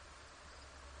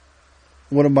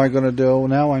 what am I going to do?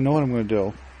 Now I know what I'm going to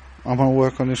do. I'm going to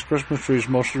work on these Christmas trees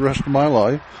most of the rest of my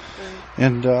life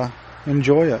and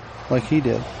enjoy it like he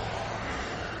did.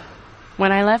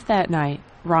 When I left that night,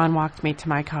 Ron walked me to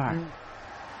my car.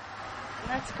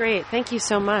 That's great. Thank you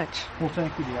so much. Well,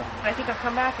 thank you, dear. I think I'll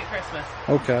come back at Christmas.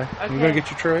 Okay. You going to get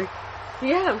your tree?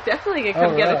 Yeah, I'm definitely going to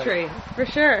come get a tree. For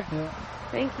sure. Yeah.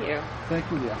 Thank you.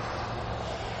 Thank you, dear.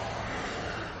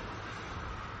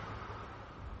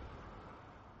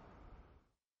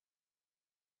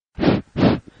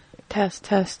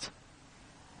 Test.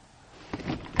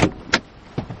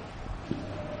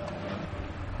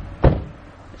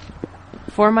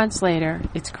 4 months later,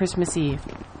 it's Christmas Eve,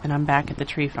 and I'm back at the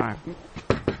tree farm.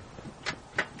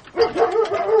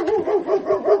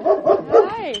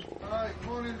 Hi. Hi,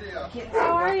 come on in, dear.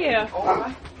 How are you?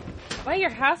 Wow, your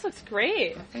house looks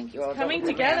great. Thank you. It's coming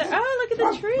together. Oh, look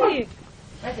at the tree.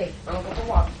 I'll go for a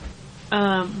walk.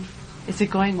 Is it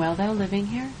going well, though, living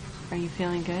here? Are you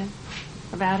feeling good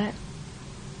about it?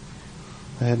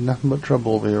 I had nothing but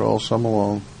trouble over here all summer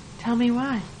long. Tell me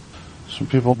why. Some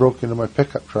people broke into my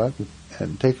pickup truck and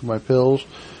had taken my pills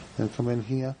and come in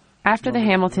here. After the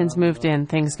Hamiltons moved in,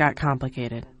 things got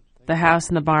complicated. The house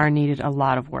and the barn needed a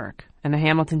lot of work, and the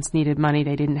Hamiltons needed money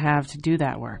they didn't have to do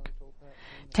that work.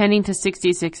 Tending to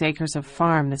 66 acres of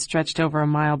farm that stretched over a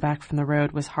mile back from the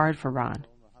road was hard for Ron.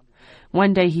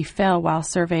 One day he fell while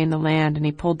surveying the land, and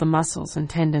he pulled the muscles and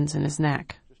tendons in his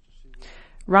neck.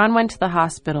 Ron went to the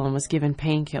hospital and was given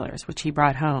painkillers, which he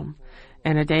brought home,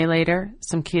 and a day later,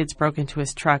 some kids broke into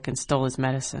his truck and stole his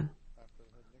medicine.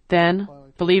 Then,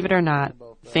 believe it or not,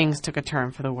 things took a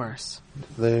turn for the worse.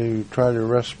 They tried to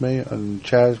arrest me and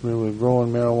charged me with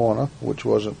growing marijuana, which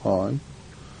wasn't mine.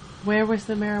 Where was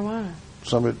the marijuana?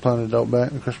 Somebody had planted out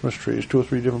back in the Christmas trees, 2 or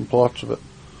 3 different plots of it.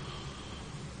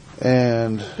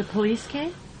 And the police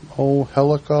came? Whole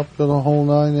helicopter, the whole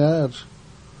 9 yards.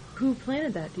 Who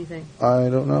planted that, do you think? I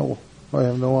don't know. I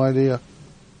have no idea.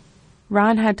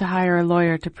 Ron had to hire a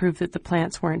lawyer to prove that the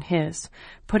plants weren't his,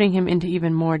 putting him into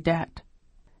even more debt.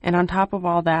 And on top of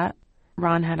all that,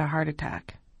 Ron had a heart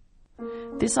attack.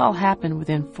 This all happened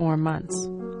within 4 months.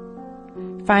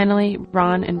 Finally,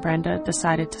 Ron and Brenda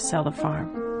decided to sell the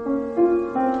farm.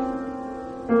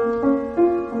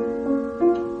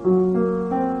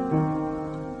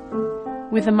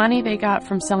 With the money they got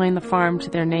from selling the farm to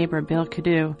their neighbor, Bill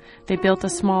Cadu, they built a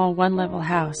small 1-level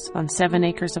house on 7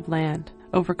 acres of land,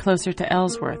 over closer to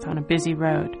Ellsworth on a busy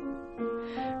road.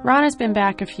 Ron has been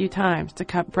back a few times to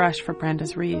cut brush for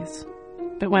Brenda's wreaths.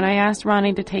 But when I asked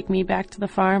Ronnie to take me back to the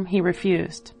farm, he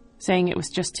refused, saying it was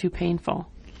just too painful.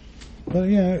 Well,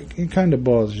 yeah, it kind of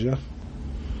bothers you.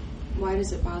 Why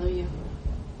does it bother you?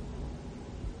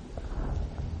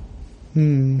 I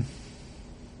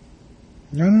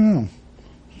don't know.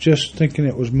 Just thinking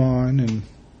it was mine,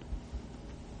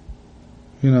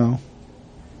 and,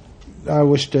 I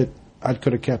wish that I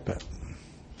could have kept it.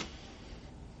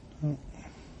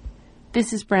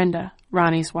 This is Brenda,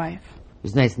 Ronnie's wife. It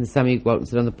was nice in the summer. You'd go out and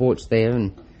sit on the porch there,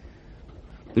 and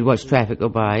we'd watch traffic go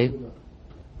by.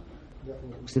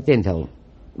 Sit there until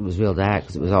it was real dark,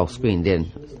 because it was all screened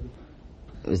in.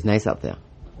 It was nice out there.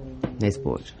 Nice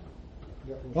porch.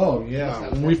 Oh, yeah.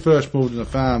 When we first moved to the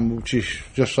farm, which is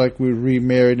just like we were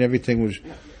remarried, and everything was,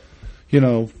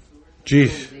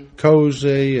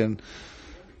 cozy, and,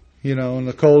 and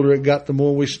the colder it got, the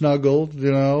more we snuggled,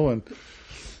 and,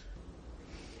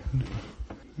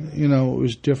 it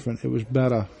was different. It was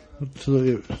better. It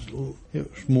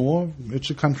was more,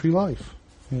 it's a country life.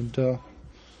 And,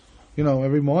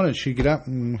 every morning she'd get up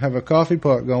and have a coffee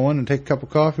pot going and take a cup of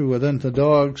coffee with her and the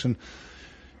dogs, and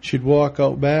she'd walk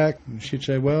out back and she'd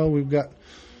say, well, we've got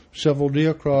several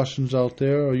deer crossings out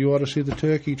there, or you ought to see the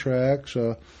turkey tracks,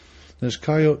 or there's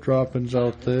coyote droppings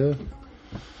out there.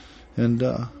 And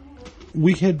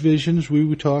we had visions.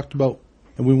 We talked about,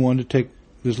 and we wanted to take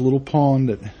this little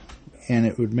pond and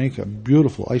it would make a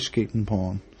beautiful ice skating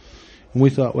pond. And we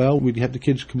thought, well, we'd have the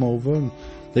kids come over and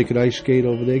they could ice skate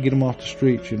over there, get them off the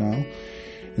streets, And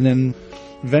then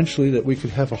eventually that we could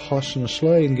have a horse and a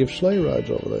sleigh and give sleigh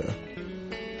rides over there.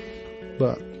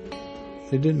 But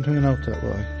it didn't turn out that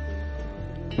way.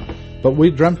 But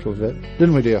we dreamt of it,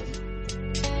 didn't we, dear?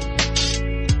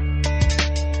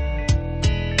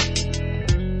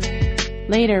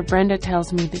 Later, Brenda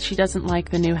tells me that she doesn't like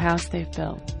the new house they've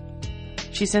built.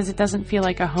 She says it doesn't feel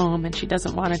like a home and she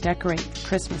doesn't want to decorate for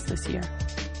Christmas this year.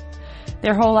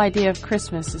 Their whole idea of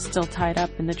Christmas is still tied up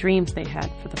in the dreams they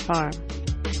had for the farm.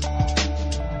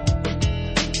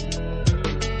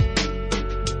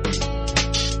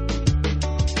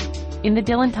 In the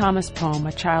Dylan Thomas poem,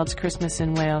 A Child's Christmas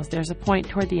in Wales, there's a point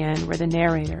toward the end where the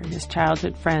narrator and his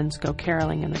childhood friends go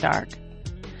caroling in the dark.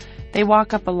 They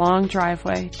walk up a long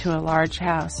driveway to a large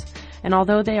house, and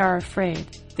although they are afraid,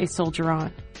 they soldier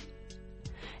on.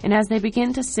 And as they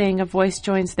begin to sing, a voice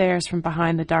joins theirs from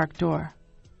behind the dark door.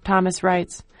 Thomas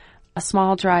writes, a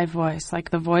small dry voice,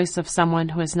 like the voice of someone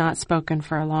who has not spoken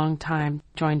for a long time,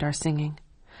 joined our singing.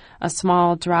 A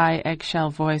small, dry,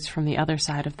 eggshell voice from the other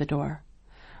side of the door.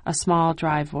 A small,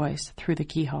 dry voice through the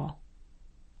keyhole.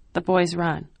 The boys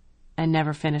run and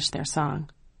never finish their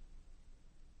song.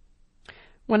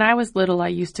 When I was little, I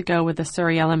used to go with the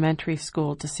Surrey Elementary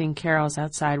School to sing carols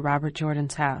outside Robert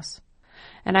Jordan's house.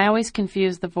 And I always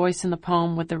confused the voice in the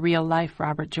poem with the real-life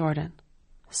Robert Jordan.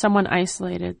 Someone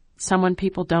isolated, someone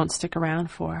people don't stick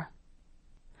around for.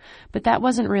 But that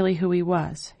wasn't really who he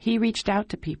was. He reached out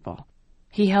to people.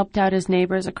 He helped out his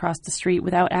neighbors across the street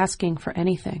without asking for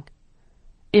anything.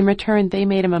 In return, they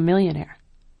made him a millionaire.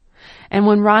 And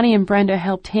when Ronnie and Brenda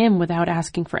helped him without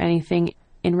asking for anything,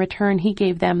 in return, he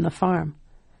gave them the farm.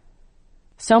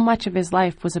 So much of his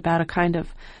life was about a kind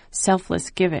of selfless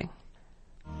giving.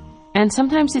 And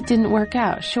sometimes it didn't work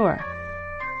out, sure.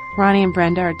 Ronnie and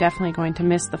Brenda are definitely going to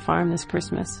miss the farm this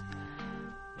Christmas.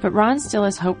 But Ron still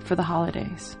has hope for the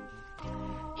holidays.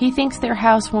 He thinks their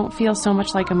house won't feel so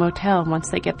much like a motel once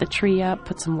they get the tree up,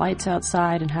 put some lights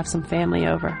outside, and have some family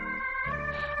over.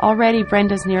 Already,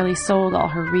 Brenda's nearly sold all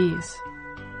her wreaths.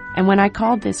 And when I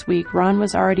called this week, Ron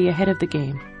was already ahead of the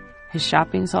game. His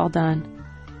shopping's all done,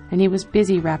 and he was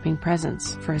busy wrapping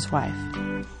presents for his wife.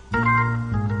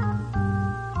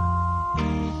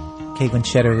 Caitlin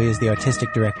Shetterly is the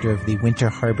artistic director of the Winter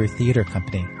Harbor Theater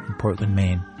Company in Portland,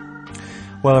 Maine.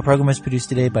 Well, our program was produced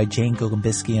today by Jane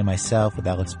Golumbisky and myself, with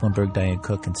Alex Bloomberg, Diane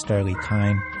Cook, and Starlee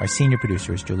Kine. Our senior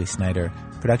producer is Julie Snyder.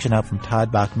 Production help from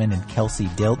Todd Bachman and Kelsey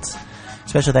Diltz.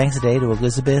 Special thanks today to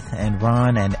Elizabeth and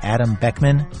Ron and Adam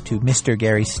Beckman, to Mr.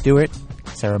 Gary Stewart,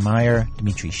 Sarah Meyer,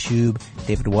 Dimitri Shub,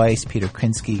 David Weiss, Peter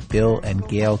Krinsky, Bill and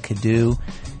Gail Cadu.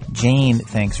 Jane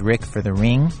thanks Rick for the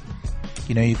ring.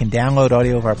 You can download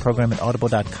audio of our program at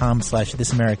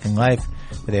audible.com/thisamericanlife,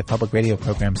 where they have public radio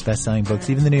programs, best-selling books,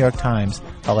 even the New York Times,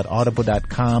 all at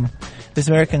audible.com. This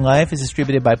American Life is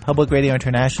distributed by Public Radio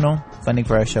International. Funding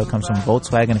for our show comes from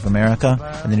Volkswagen of America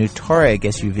and the new Touareg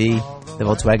SUV, the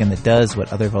Volkswagen that does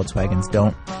what other Volkswagens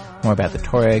don't. More about the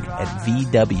Touareg at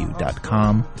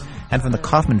VW.com. And from the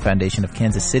Kauffman Foundation of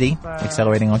Kansas City,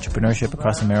 accelerating entrepreneurship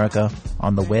across America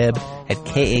on the web at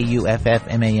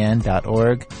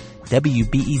kauffman.org.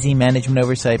 WBEZ Management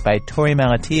Oversight by Tori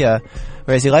Malatia,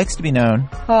 or as he likes to be known,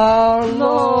 our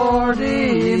Lord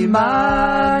Emmanuel.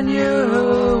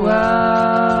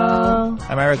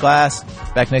 I'm Ira Glass,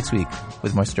 back next week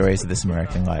with more stories of This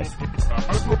American Life.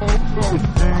 Jingle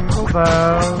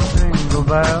bells, jingle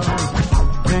bells,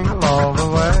 jingle all the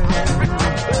way.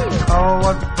 Oh,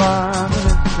 what fun it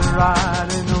is to ride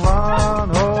in the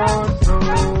one-horse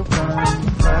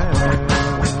open sleigh.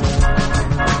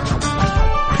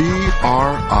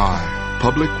 PRI,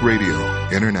 Public Radio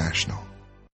International.